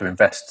probably have to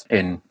invest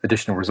in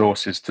additional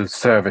resources to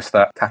service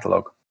that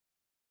catalogue.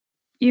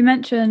 You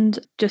mentioned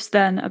just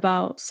then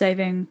about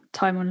saving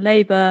time on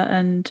labour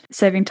and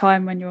saving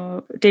time when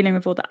you're dealing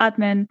with all the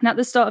admin. And at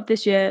the start of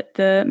this year,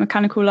 the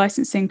Mechanical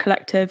Licensing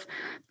Collective,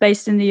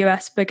 based in the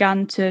US,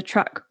 began to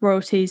track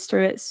royalties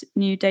through its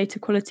new data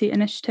quality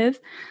initiative.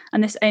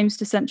 And this aims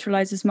to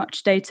centralise as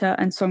much data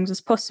and songs as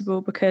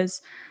possible,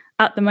 because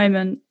at the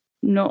moment,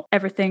 not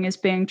everything is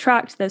being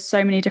tracked. There's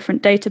so many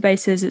different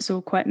databases. It's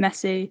all quite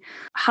messy.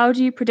 How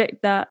do you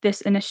predict that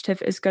this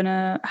initiative is going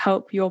to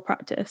help your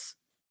practice?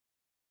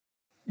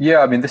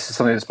 Yeah, this is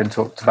something that's been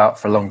talked about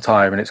for a long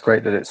time, and it's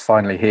great that it's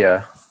finally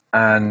here.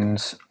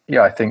 And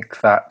yeah, I think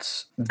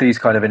that these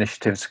kind of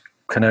initiatives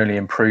can only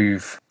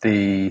improve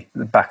the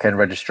back-end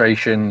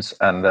registrations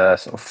and the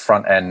sort of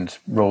front-end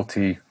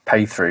royalty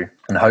pay-through,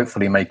 and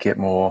hopefully make it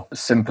more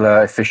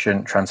simpler,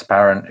 efficient,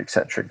 transparent,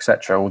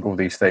 etc., all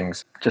these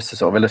things. Just to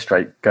sort of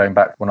illustrate, going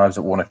back when I was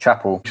at Warner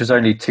Chappell, which was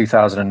only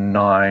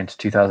 2009 to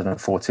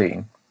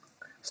 2014,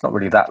 it's not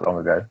really that long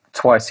ago,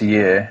 twice a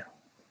year,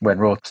 when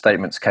royalty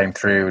statements came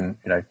through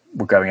and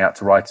were going out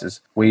to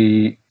writers,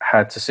 we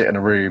had to sit in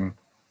a room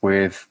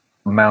with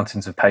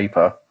mountains of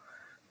paper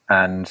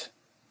and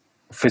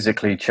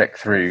physically check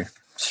through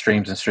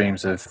streams and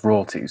streams of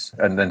royalties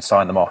and then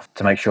sign them off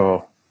to make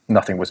sure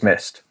nothing was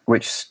missed,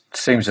 which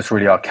seems just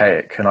really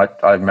archaic. And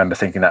I remember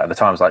thinking that at the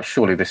time. I was like,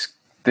 surely this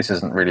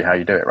isn't really how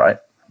you do it, right?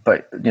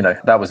 But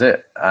that was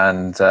it.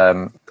 And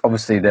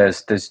obviously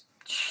there's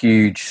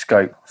huge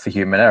scope for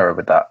human error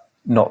with that,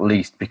 not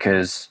least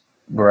because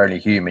we're only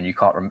human. You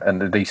can't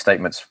and these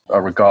statements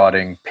are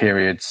regarding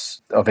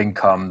periods of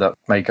income that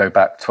may go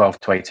back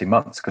 12 to 18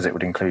 months, because it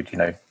would include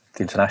the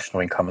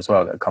international income as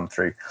well that had come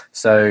through.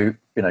 So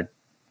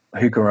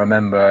who can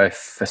remember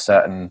if a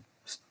certain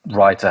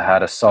writer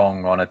had a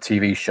song on a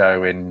TV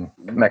show in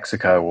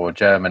Mexico or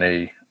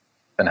Germany,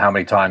 and how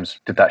many times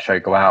did that show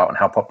go out and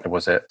how popular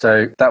was it?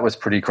 So that was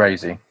pretty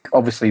crazy.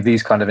 Obviously,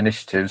 these kind of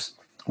initiatives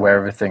where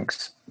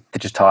everything's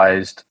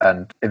digitized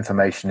and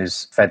information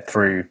is fed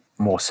through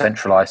more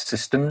centralized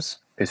systems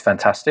is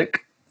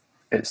fantastic.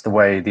 It's the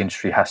way the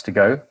industry has to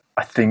go.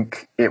 I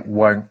think it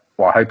won't,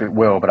 well, I hope it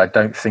will, but I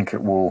don't think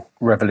it will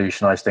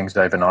revolutionize things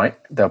overnight.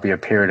 There'll be a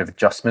period of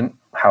adjustment.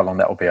 How long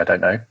that will be, I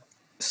don't know.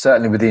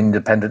 Certainly with the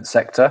independent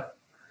sector,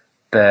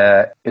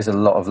 there is a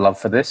lot of love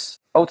for this,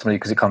 ultimately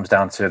because it comes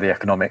down to the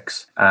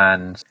economics,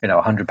 and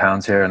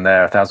 £100 here and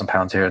there,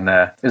 £1,000 here and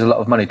there is a lot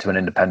of money to an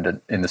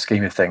independent in the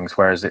scheme of things,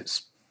 whereas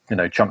it's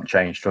chump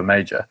change to a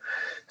major.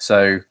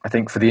 So I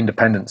think for the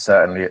independents,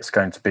 certainly it's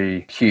going to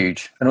be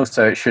huge. And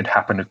also it should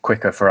happen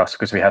quicker for us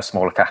because we have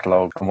smaller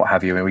catalogue and what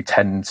have you, and we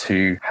tend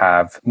to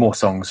have more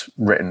songs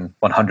written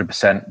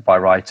 100% by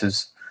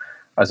writers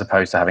as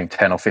opposed to having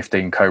 10 or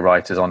 15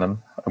 co-writers on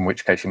them, in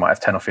which case you might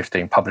have 10 or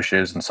 15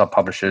 publishers and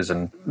sub-publishers,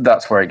 and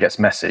that's where it gets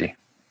messy.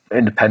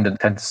 Independent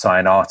tend to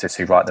sign artists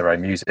who write their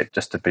own music,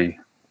 just to be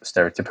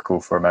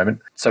stereotypical for a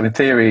moment. So in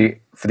theory,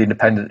 for the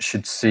independents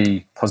should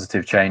see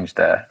positive change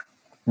there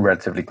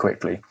relatively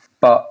quickly.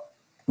 But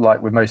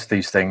like with most of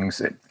these things,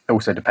 it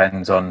also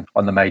depends on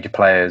the major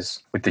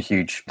players with the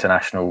huge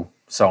international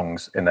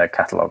songs in their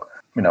catalogue.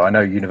 I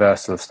know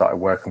Universal have started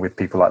working with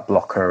people like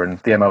Blocker, and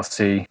the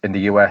MLC in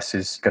the US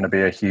is going to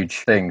be a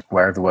huge thing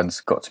where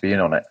everyone's got to be in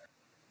on it.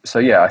 So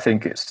yeah, I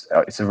think it's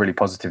a really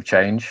positive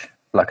change.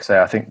 Like I say,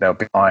 I think they'll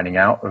be ironing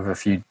out of a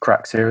few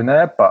cracks here and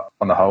there, but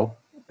on the whole,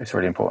 it's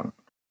really important.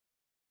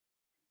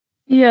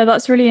 Yeah,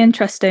 that's really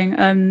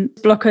interesting.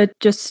 Blocker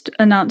just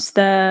announced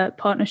their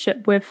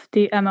partnership with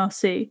the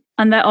MLC,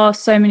 and there are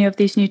so many of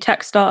these new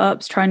tech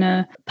startups trying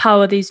to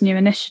power these new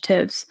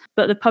initiatives.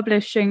 But the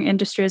publishing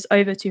industry is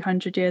over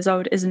 200 years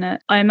old, isn't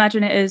it? I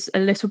imagine it is a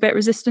little bit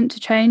resistant to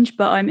change,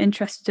 but I'm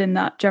interested in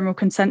that general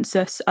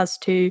consensus as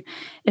to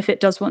if it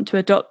does want to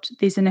adopt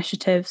these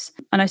initiatives.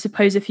 And I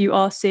suppose if you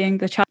are seeing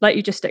the chat, like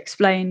you just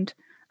explained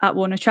at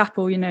Warner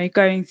Chappell,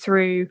 going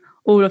through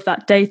all of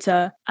that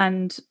data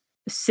and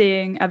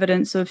seeing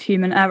evidence of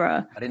human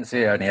error. I didn't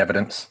see any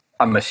evidence.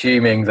 I'm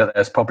assuming that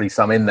there's probably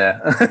some in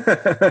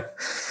there.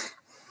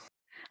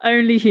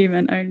 Only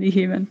human.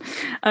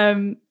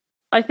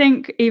 I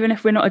think even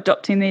if we're not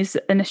adopting these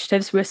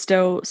initiatives, we're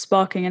still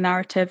sparking a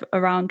narrative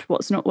around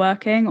what's not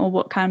working or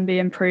what can be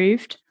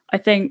improved. I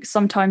think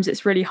sometimes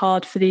it's really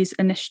hard for these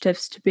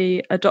initiatives to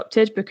be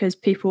adopted because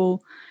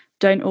people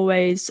don't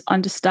always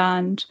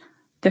understand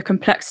the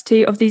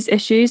complexity of these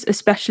issues,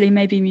 especially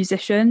maybe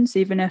musicians,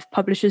 even if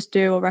publishers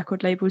do or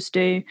record labels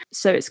do.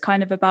 So it's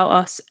kind of about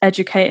us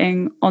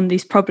educating on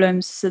these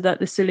problems so that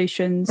the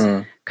solutions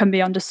can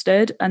be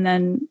understood and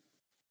then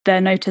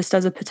they're noticed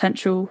as a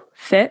potential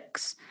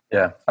fix.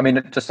 Yeah, I mean,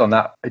 just on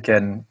that,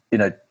 again,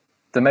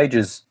 the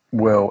majors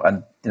will,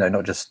 and,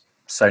 not just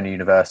Sony,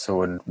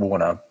 Universal and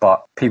Warner,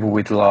 but people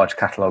with large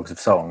catalogues of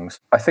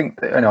songs, I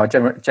think, I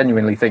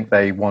genuinely think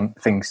they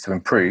want things to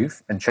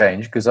improve and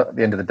change, because at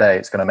the end of the day,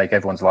 it's going to make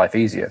everyone's life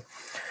easier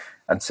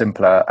and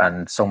simpler,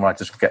 and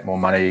songwriters get more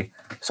money,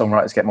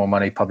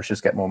 publishers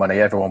get more money,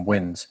 everyone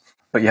wins.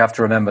 But you have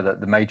to remember that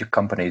the major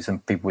companies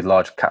and people with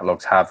large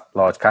catalogues have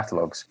large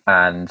catalogues,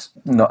 and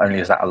not only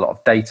is that a lot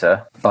of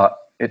data, but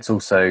it's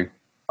also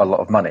a lot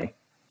of money.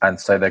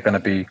 And so they're going to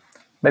be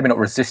maybe not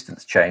resistant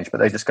to change, but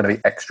they're just going to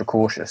be extra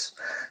cautious.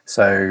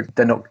 So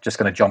they're not just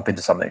going to jump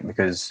into something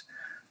because,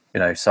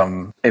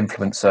 some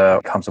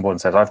influencer comes on board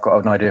and says, I've got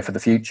an idea for the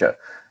future.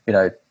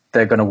 They're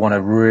going to want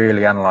to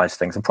really analyze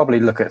things and probably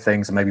look at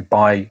things and maybe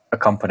buy a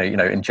company,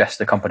 ingest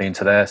a company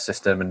into their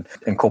system and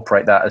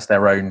incorporate that as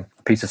their own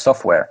piece of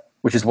software,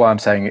 which is why I'm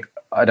saying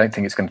I don't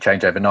think it's going to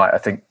change overnight. I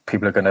think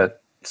people are going to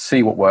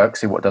see what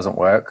works, see what doesn't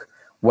work,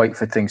 wait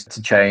for things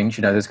to change.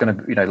 There's going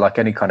to be, like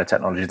any kind of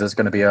technology, there's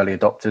going to be early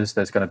adopters.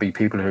 There's going to be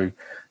people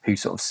who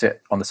sort of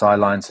sit on the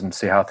sidelines and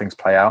see how things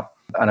play out.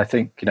 And I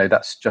think,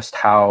 that's just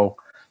how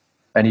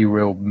any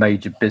real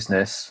major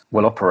business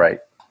will operate.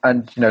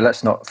 And,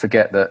 let's not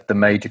forget that the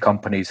major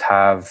companies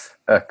have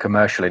a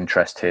commercial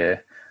interest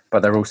here,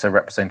 but they're also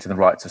representing the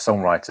rights of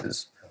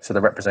songwriters. So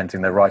they're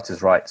representing their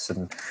writers' rights,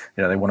 and,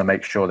 they want to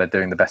make sure they're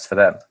doing the best for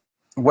them.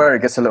 Where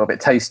it gets a little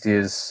bit tasty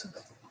is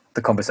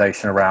the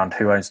conversation around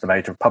who owns the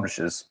major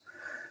publishers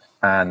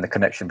and the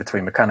connection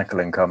between mechanical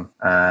income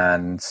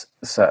and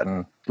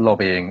certain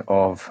lobbying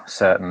of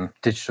certain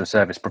digital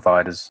service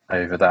providers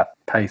over that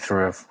pay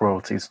through of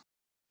royalties.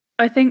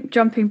 I think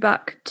jumping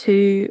back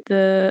to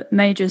the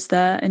majors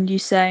there and you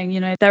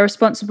saying, they're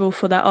responsible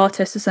for their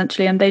artists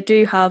essentially, and they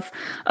do have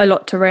a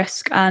lot to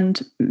risk,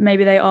 and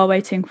maybe they are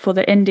waiting for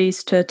the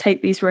indies to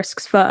take these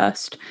risks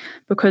first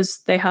because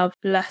they have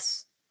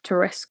less to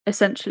risk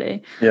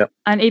essentially. Yeah.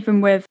 And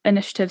even with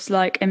initiatives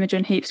like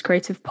Imogen Heap's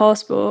Creative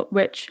Passport,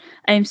 which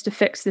aims to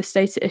fix this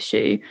data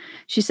issue,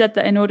 she said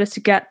that in order to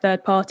get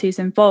third parties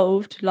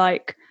involved,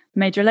 like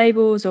major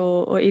labels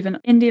or even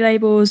indie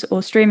labels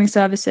or streaming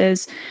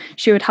services,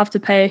 she would have to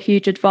pay a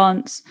huge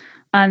advance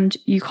And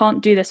you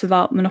can't do this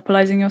without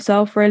monopolizing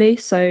yourself, really.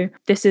 So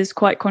this is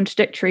quite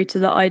contradictory to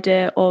the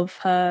idea of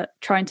her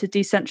trying to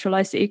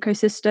decentralize the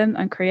ecosystem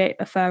and create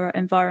a fairer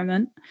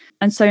environment.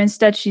 And so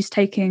instead, she's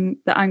taking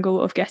the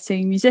angle of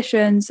getting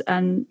musicians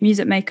and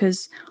music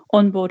makers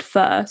on board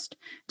first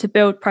to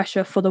build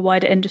pressure for the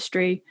wider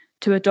industry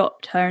to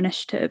adopt her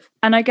initiative.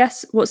 And I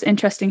guess what's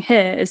interesting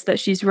here is that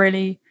she's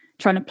really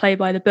trying to play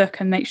by the book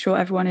and make sure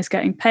everyone is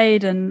getting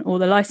paid and all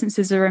the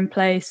licenses are in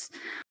place.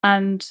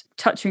 And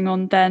touching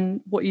on then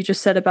what you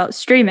just said about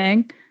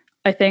streaming,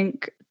 I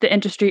think the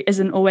industry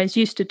isn't always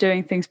used to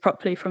doing things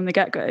properly from the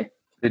get-go.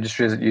 The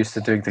industry isn't used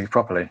to doing things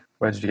properly.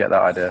 Where did you get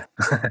that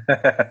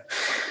idea?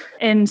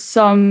 In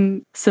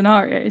some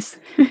scenarios.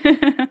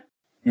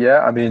 Yeah,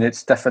 I mean,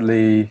 it's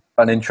definitely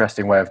an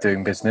interesting way of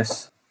doing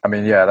business. I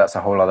mean, yeah, that's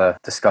a whole other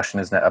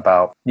discussion, isn't it,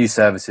 about new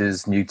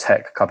services, new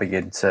tech coming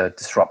in to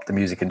disrupt the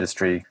music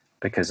industry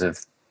because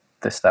of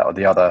this, that, or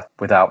the other,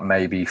 without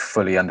maybe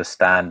fully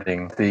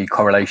understanding the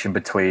correlation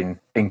between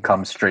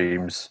income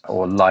streams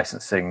or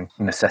licensing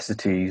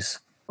necessities.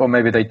 Or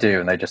maybe they do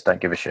and they just don't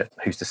give a shit.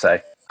 Who's to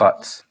say?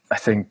 But I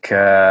think,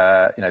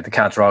 the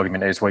counter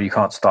argument is, well, you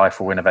can't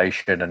stifle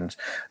innovation and,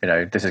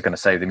 this is going to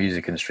save the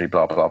music industry,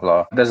 blah, blah,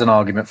 blah. There's an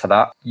argument for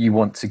that. You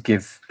want to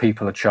give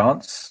people a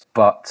chance,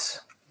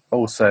 but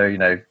also,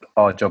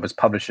 our job as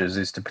publishers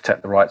is to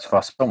protect the rights of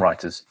our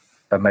songwriters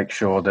and make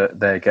sure that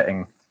they're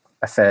getting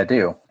a fair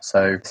deal.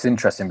 So it's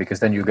interesting because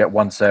then you get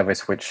one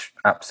service which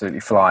absolutely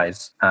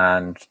flies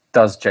and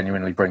does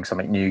genuinely bring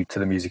something new to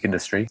the music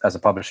industry. As a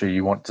publisher,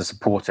 you want to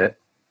support it.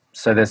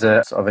 So there's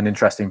a sort of an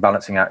interesting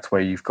balancing act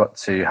where you've got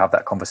to have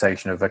that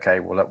conversation of, okay,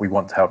 well, look, we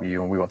want to help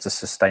you and we want to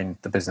sustain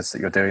the business that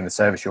you're doing, the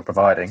service you're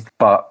providing,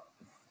 but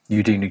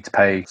you do need to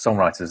pay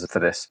songwriters for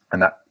this.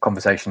 And that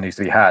conversation needs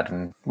to be had.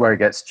 And where it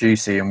gets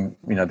juicy and,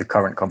 the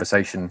current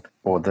conversation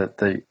or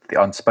the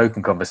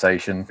unspoken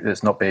conversation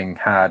that's not being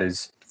had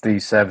is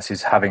these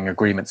services having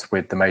agreements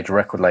with the major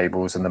record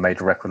labels and the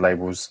major record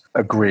labels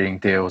agreeing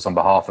deals on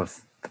behalf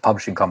of the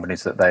publishing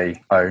companies that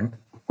they own,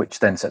 which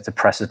then sets a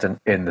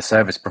precedent in the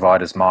service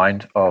provider's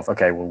mind of,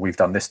 okay, well, we've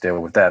done this deal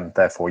with them,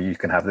 therefore you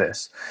can have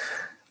this.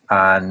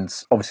 And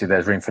obviously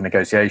there's room for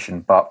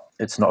negotiation, but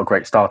it's not a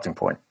great starting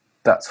point.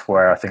 That's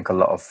where I think a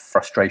lot of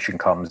frustration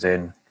comes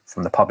in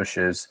from the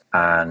publishers.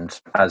 And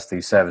as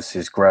these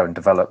services grow and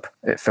develop,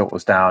 it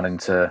filters down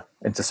into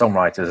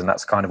songwriters. And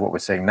that's kind of what we're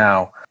seeing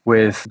now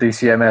with the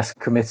CMS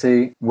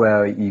committee,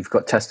 where you've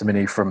got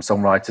testimony from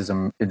songwriters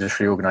and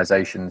industry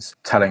organizations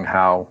telling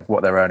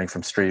what they're earning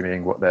from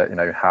streaming, what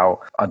they're, how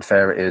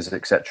unfair it is,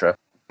 etc.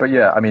 But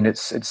yeah, I mean,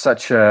 it's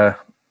such a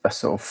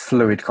sort of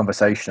fluid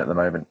conversation at the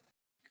moment.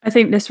 I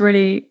think this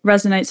really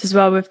resonates as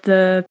well with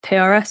the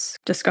PRS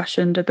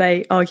discussion,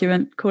 debate,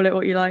 argument, call it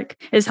what you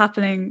like, is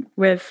happening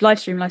with live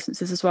stream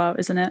licenses as well,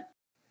 isn't it?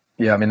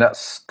 Yeah, I mean,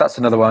 that's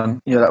another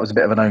one. That was a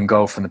bit of an own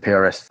goal from the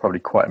PRS, probably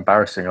quite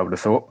embarrassing, I would have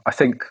thought. I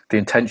think the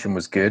intention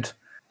was good.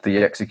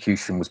 The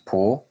execution was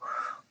poor.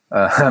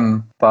 But,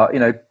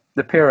 the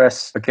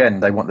PRS,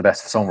 again, they want the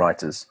best for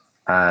songwriters.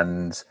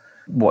 And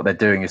what they're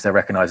doing is they're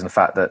recognizing the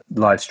fact that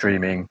live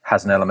streaming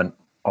has an element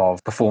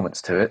of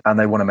performance to it, and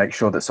they want to make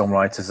sure that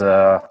songwriters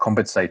are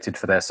compensated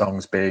for their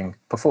songs being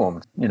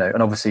performed.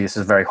 And obviously this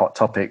is a very hot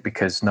topic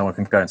because no one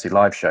can go and see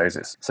live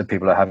shows. So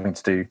people are having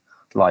to do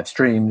live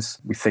streams.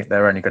 We think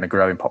they're only going to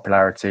grow in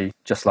popularity,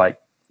 just like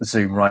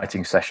Zoom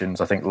writing sessions.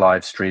 I think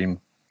live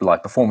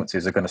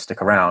performances are going to stick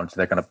around.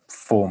 They're going to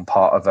form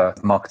part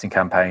of marketing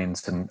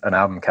campaigns and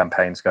album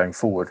campaigns going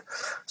forward.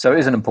 So it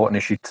is an important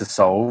issue to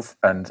solve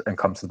and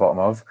come to the bottom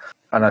of.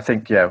 And I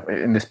think,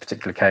 in this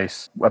particular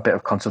case, a bit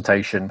of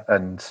consultation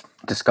and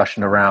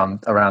discussion around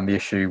the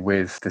issue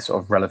with the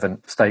sort of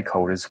relevant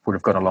stakeholders would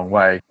have gone a long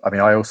way. I mean,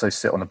 I also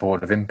sit on the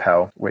board of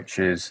Impel, which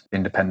is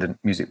Independent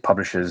Music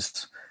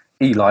Publishers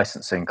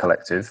e-licensing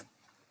collective,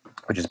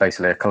 which is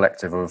basically a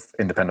collective of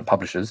independent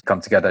publishers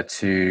come together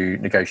to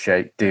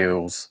negotiate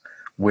deals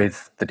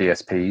with the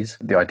DSPs.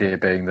 The idea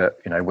being that,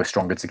 we're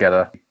stronger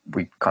together.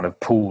 We kind of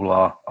pool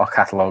our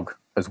catalogue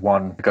as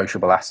one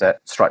negotiable asset,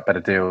 strike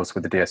better deals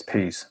with the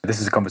DSPs. This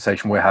is a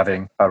conversation we're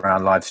having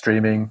around live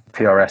streaming.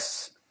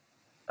 PRS,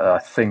 I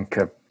think,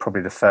 are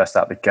probably the first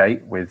out the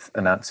gate with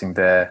announcing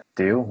their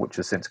deal, which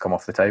has since come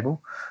off the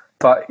table.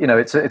 But,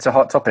 it's a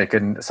hot topic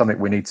and something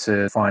we need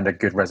to find a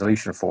good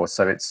resolution for.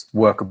 So it's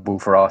workable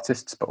for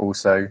artists, but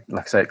also,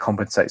 like I say, it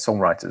compensates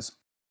songwriters.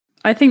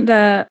 I think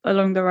they're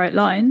along the right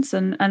lines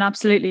and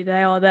absolutely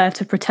they are there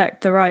to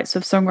protect the rights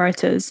of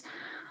songwriters.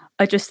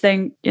 I just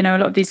think, a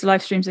lot of these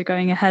live streams are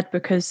going ahead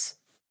because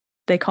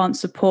they can't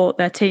support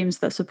their teams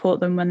that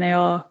support them when they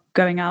are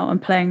going out and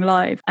playing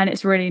live. And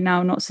it's really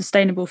now not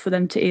sustainable for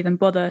them to even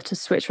bother to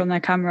switch on their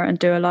camera and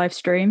do a live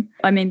stream.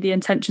 I mean, the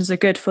intentions are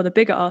good for the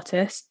bigger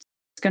artists.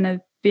 It's going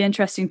to be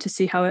interesting to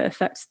see how it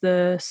affects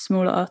the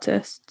smaller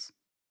artists.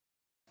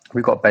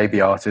 We've got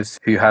baby artists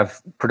who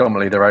have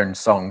predominantly their own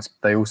songs.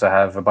 They also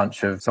have a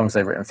bunch of songs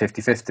they've written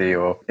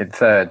 50-50 or in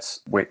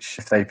thirds, which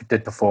if they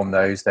did perform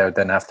those, they would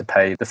then have to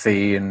pay the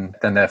fee, and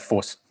then they're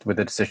forced with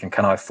the decision,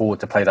 can I afford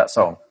to play that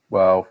song?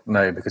 Well,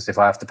 no, because if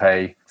I have to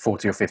pay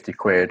 40 or 50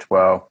 quid,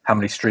 well, how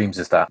many streams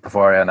is that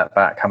before I earn that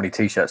back? How many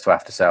T-shirts do I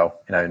have to sell?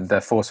 And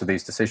they're forced with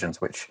these decisions,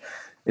 which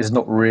is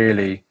not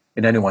really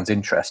in anyone's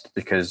interest,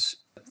 because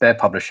their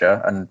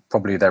publisher and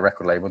probably their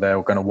record label,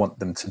 they're going to want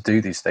them to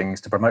do these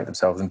things to promote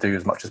themselves and do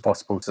as much as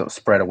possible to sort of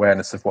spread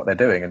awareness of what they're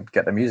doing and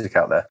get their music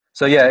out there.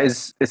 So yeah,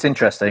 it's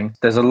interesting.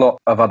 There's a lot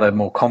of other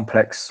more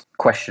complex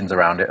questions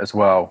around it as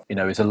well.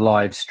 Is a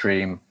live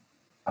stream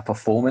a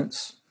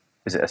performance?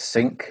 Is it a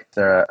sync? Is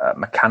there a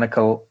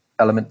mechanical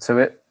element to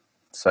it?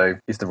 So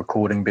is the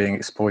recording being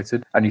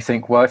exploited? And you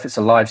think, well, if it's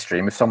a live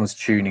stream, if someone's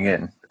tuning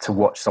in to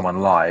watch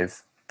someone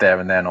live there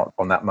and they're not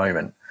on that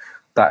moment,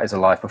 that is a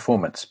live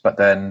performance. But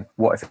then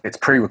what if it's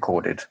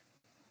pre-recorded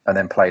and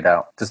then played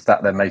out? Does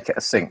that then make it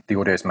a sync? The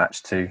audio is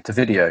matched to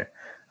video.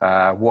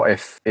 What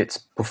if it's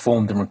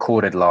performed and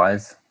recorded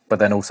live, but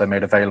then also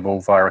made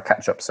available via a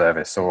catch-up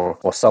service or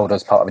sold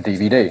as part of a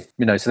DVD?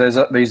 So there's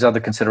these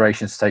other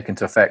considerations to take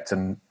into effect,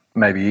 and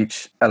maybe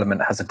each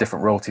element has a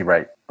different royalty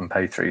rate and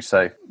pay through.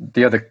 So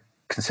the other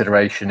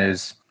consideration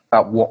is,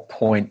 at what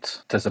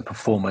point does a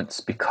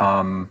performance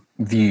become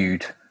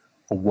viewed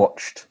or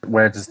watched?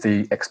 Where does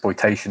the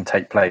exploitation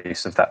take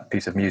place of that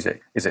piece of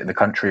music? Is it the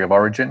country of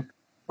origin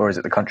or is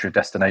it the country of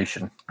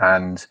destination?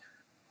 And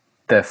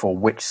therefore,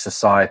 which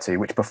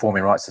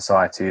performing rights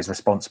society is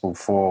responsible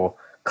for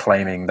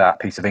claiming that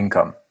piece of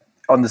income?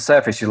 On the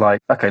surface, you're like,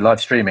 okay,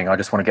 live streaming, I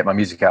just want to get my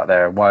music out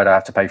there. Why do I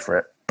have to pay for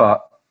it?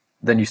 But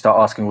then you start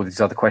asking all these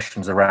other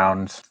questions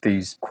around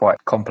these quite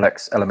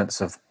complex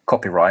elements of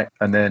copyright,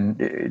 and then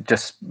it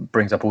just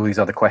brings up all these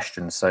other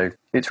questions. So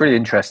it's really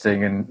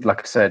interesting. And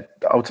like I said,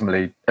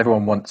 ultimately,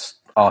 everyone wants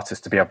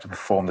artists to be able to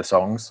perform the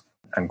songs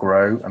and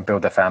grow and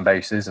build their fan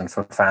bases, and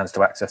for fans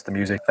to access the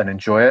music and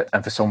enjoy it,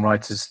 and for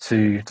songwriters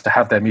to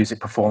have their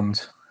music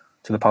performed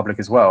to the public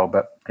as well.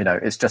 But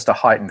it's just a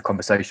heightened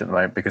conversation at the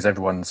moment, because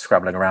everyone's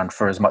scrabbling around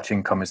for as much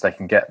income as they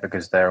can get,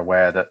 because they're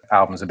aware that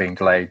albums are being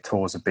delayed,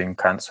 tours are being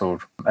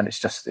cancelled, and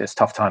it's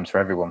tough times for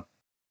everyone.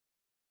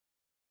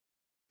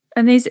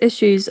 And these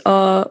issues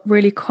are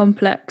really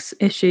complex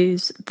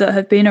issues that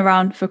have been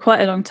around for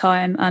quite a long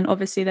time, and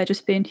obviously they're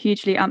just being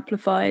hugely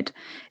amplified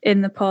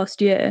in the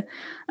past year.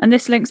 And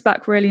this links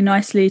back really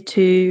nicely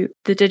to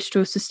the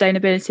digital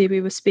sustainability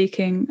we were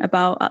speaking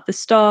about at the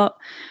start,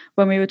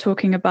 when we were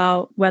talking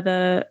about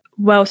whether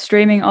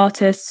streaming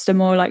artists are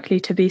more likely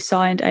to be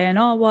signed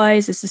A&R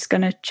wise. Is this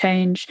going to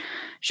change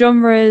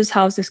genres?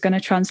 How's this going to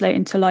translate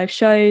into live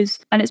shows?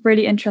 And it's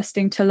really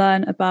interesting to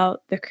learn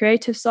about the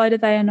creative side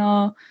of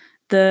A&R,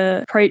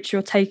 the approach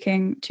you're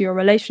taking to your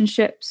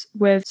relationships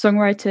with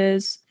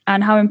songwriters,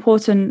 and how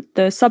important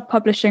the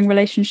sub-publishing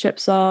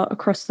relationships are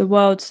across the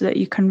world, so that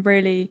you can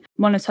really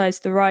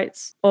monetize the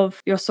rights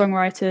of your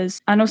songwriters,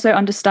 and also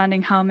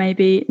understanding how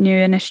maybe new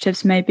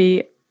initiatives may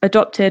be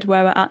adopted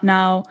where we're at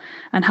now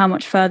and how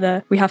much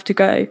further we have to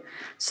go.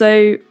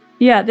 So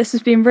yeah, this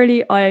has been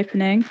really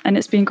eye-opening, and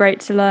it's been great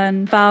to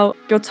learn about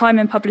your time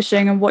in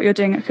publishing and what you're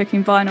doing at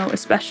Cooking Vinyl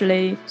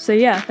especially. So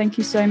yeah, thank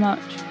you so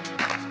much.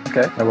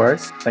 Okay, no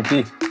worries. Thank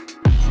you.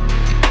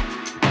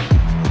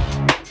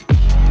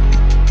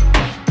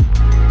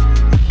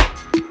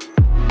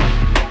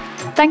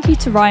 Thank you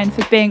to Ryan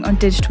for being on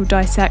Digital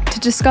Dissect to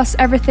discuss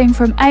everything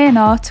from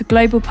A&R to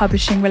global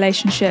publishing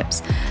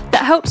relationships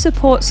that help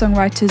support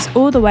songwriters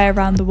all the way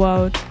around the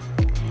world.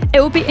 It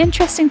will be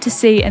interesting to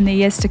see in the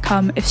years to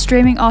come if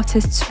streaming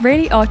artists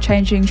really are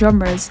changing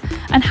genres,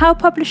 and how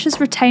publishers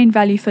retain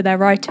value for their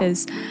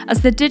writers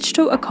as the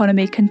digital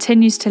economy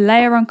continues to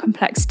layer on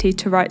complexity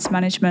to rights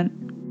management.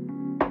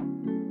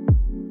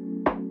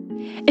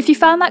 If you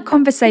found that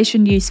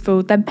conversation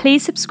useful, then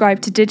please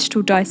subscribe to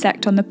Digital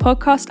Dissect on the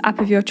podcast app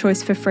of your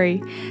choice for free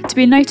to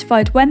be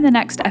notified when the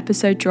next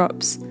episode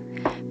drops.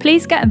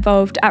 Please get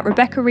involved at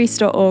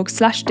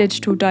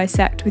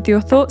rebeccarees.org/digitaldissect with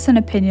your thoughts and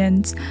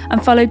opinions,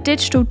 and follow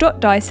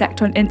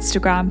digital.dissect on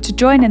Instagram to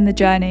join in the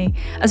journey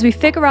as we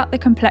figure out the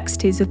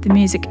complexities of the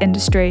music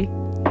industry.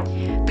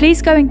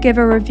 Please go and give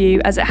a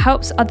review, as it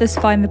helps others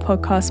find the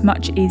podcast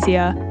much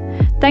easier.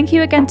 Thank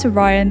you again to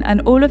Ryan and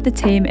all of the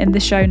team in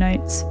the show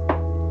notes.